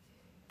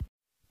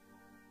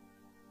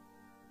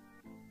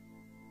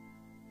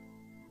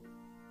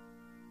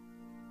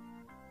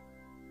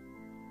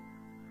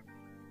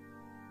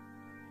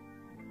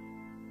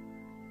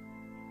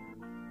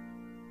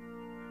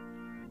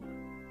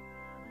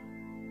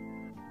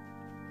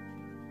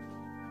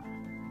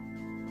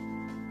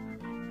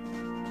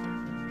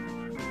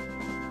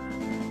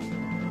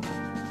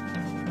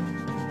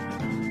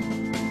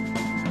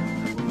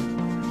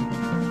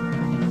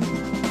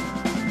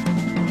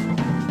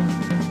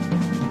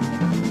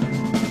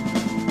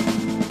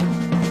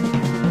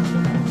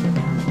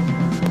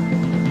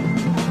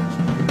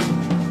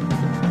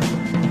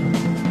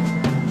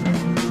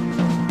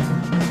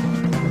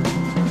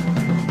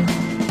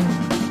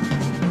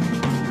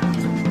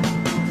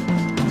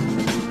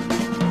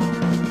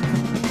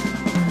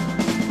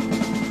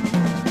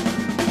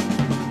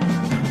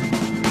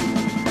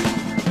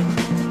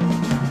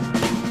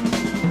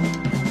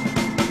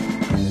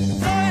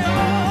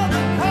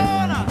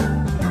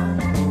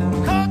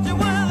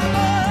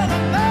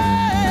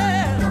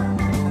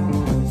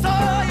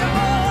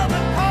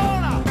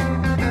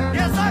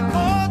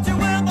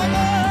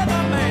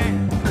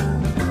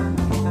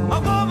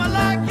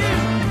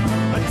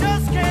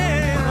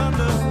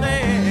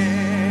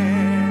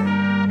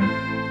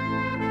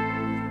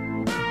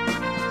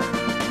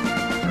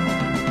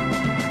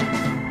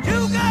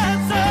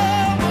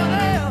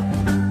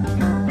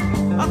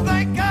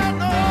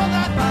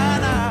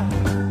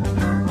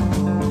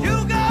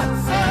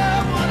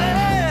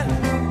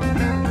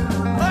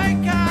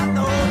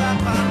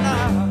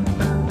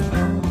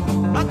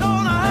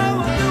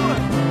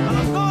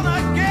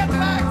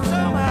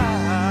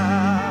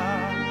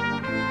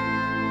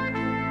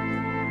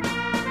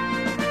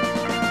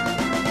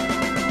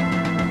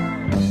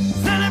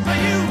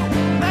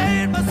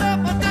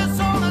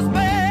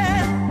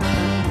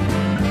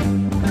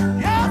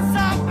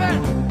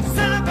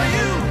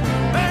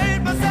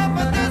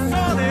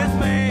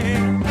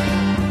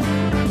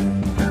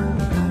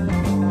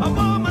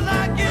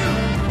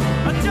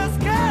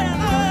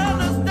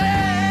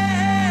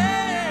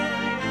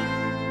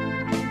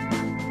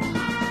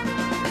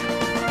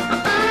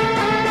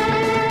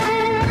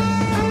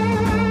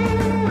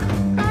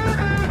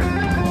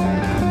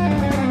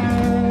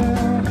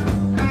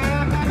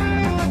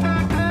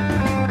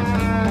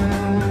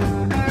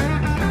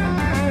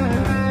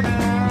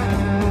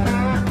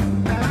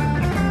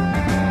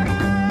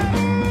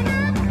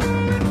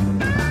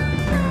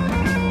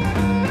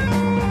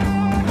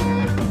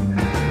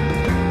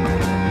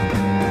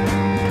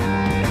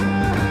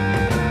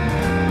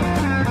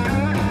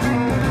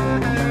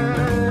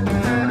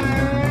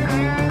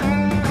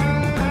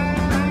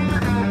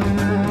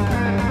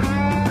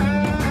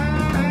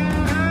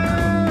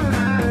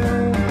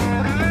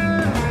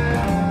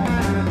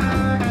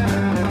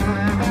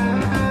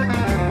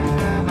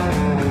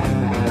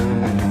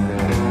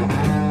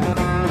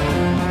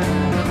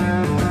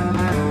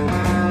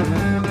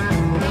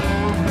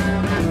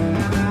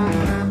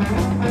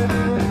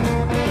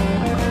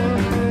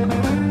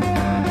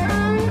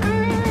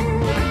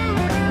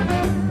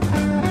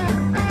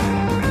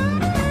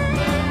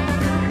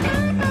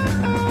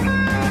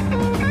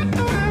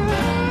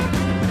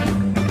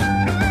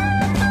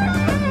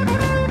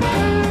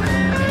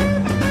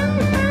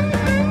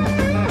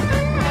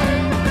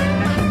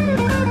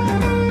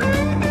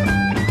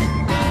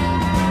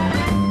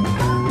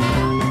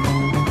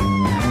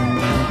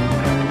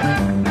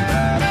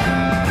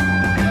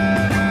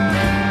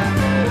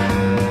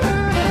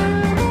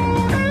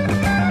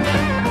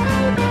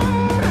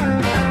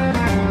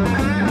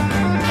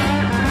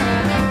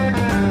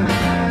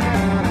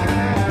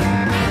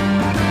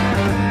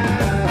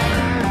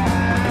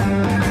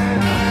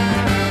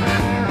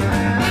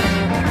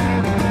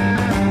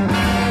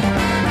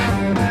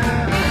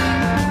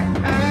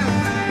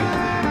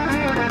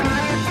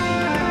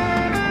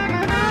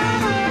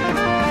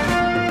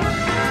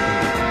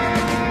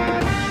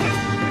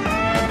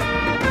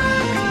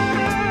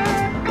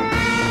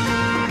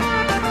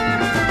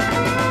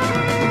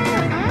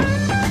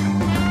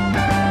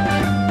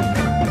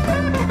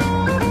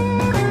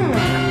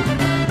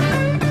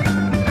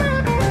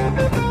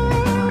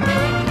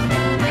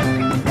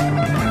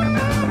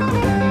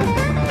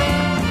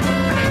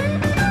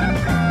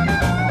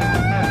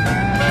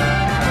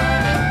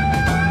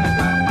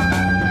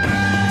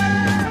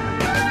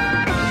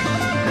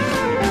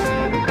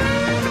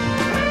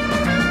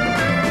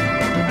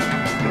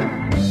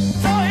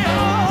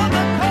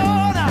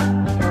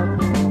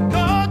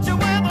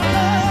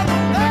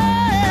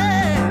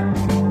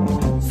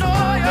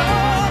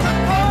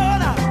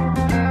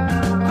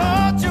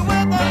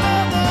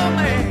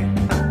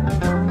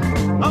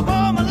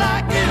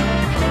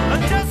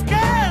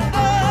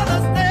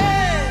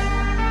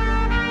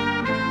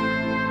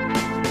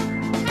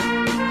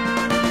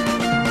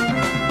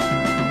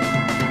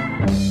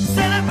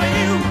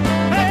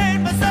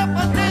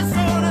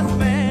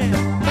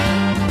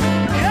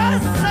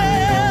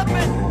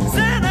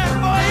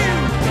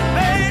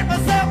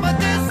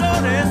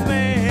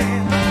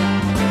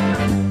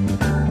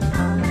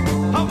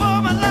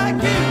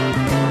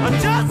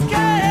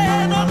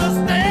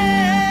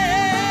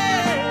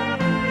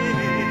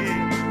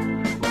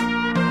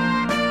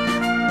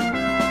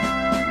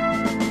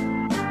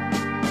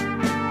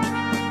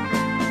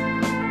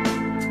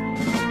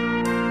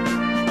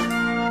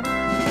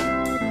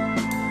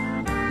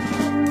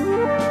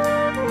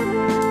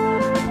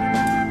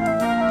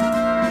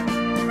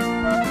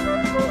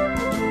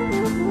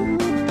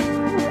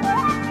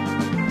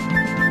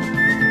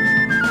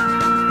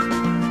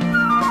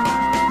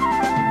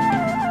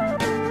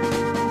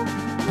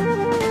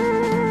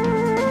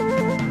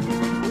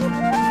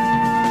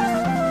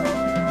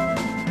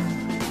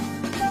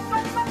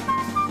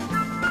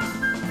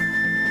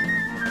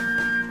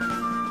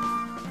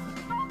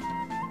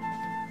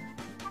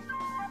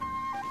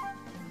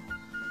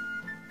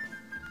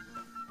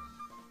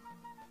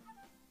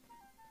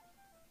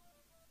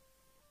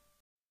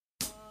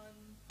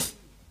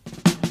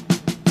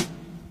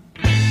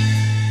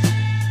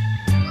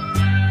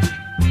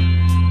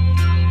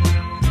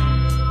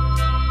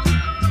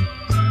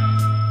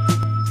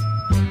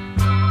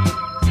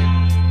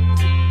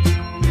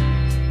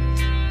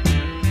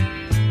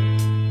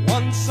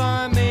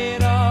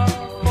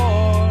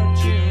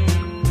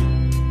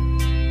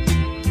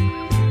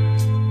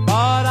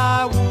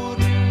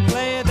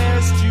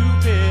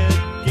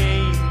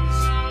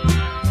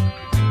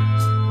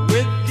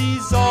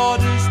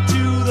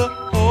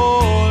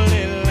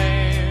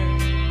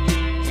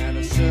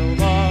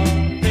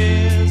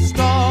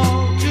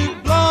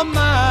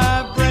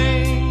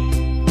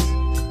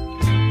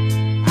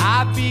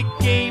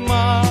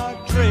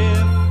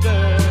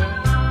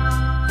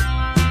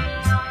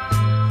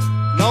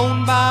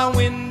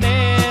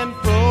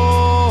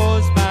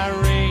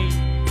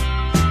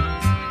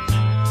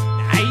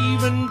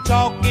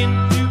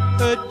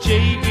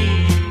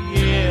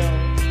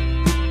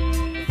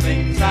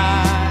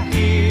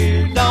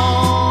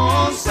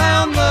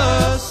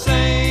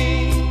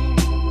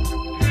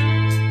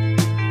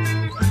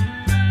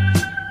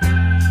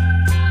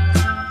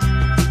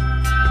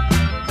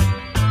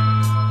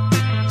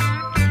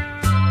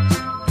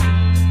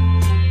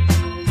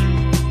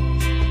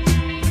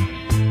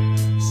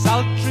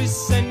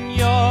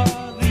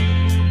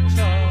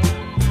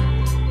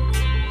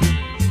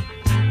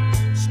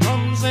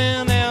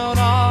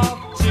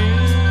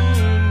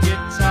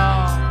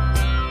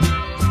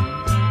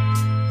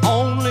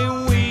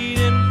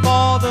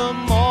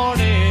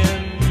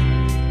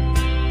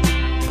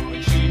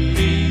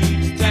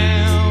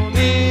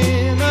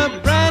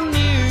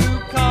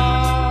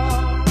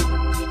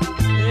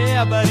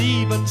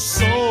 and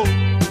soul.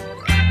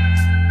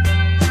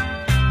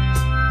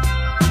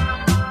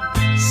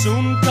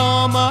 Soon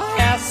come a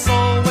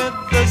hassle with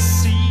the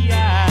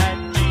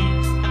CID.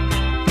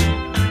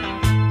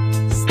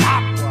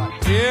 Stop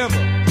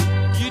whatever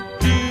you're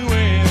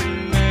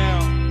doing now,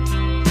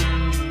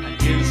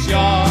 and here's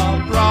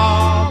your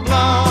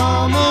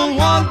problem.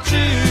 1, 2,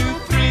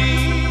 3.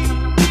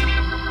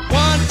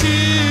 1, 2,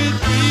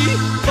 3,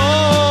 4.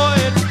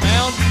 It's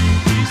bound to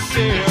be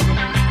 7.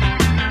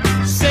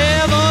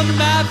 7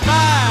 by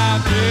 5.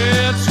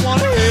 It's one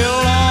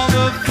hell of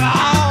a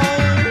fall.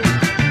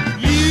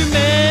 You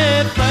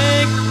may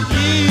think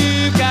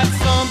you got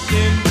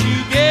something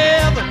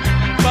together,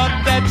 but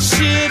that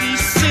shitty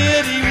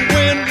city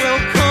wind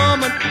will come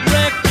and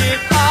wreck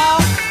it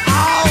all,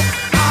 all,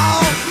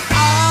 all,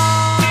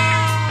 all.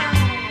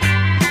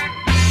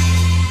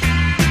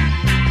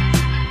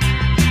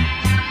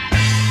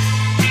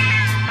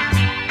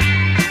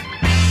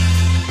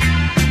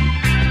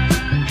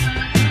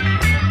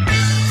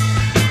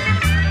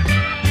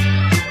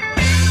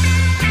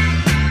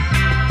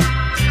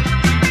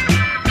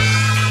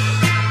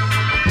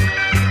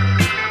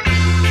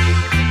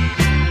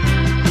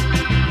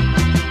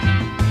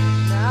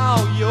 Now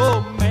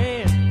your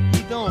man,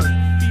 he don't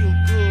feel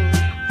good.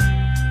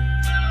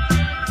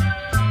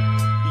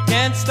 He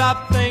can't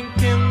stop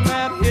thinking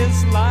that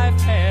his life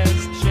has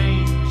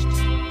changed.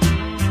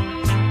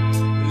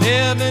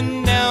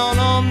 Living down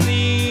on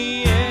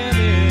the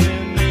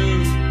avenue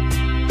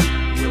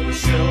with a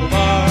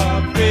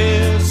silver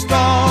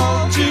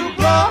pistol to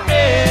blow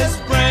his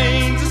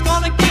brains. It's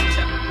gonna get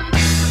you.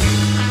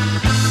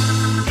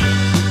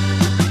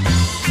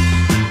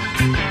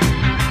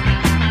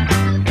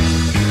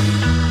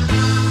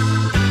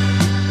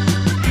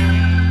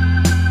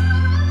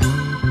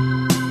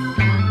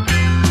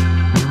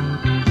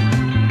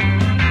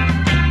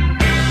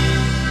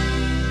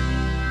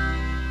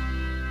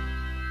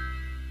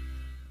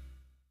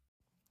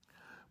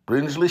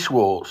 Brinsley,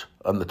 Schwarz,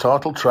 and the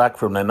title track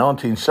from their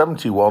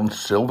 1971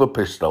 Silver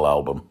Pistol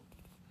album.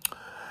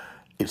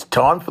 It's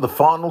time for the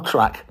final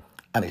track,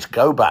 and it's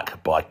Go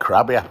Back by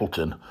Crabby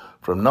Appleton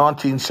from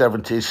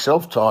 1970's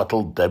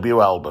self-titled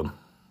debut album.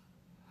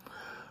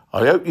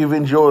 I hope you've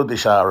enjoyed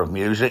this hour of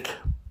music,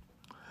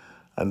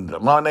 and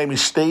my name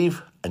is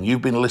Steve, and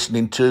you've been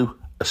listening to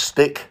A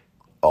Stick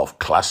of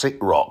Classic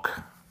Rock.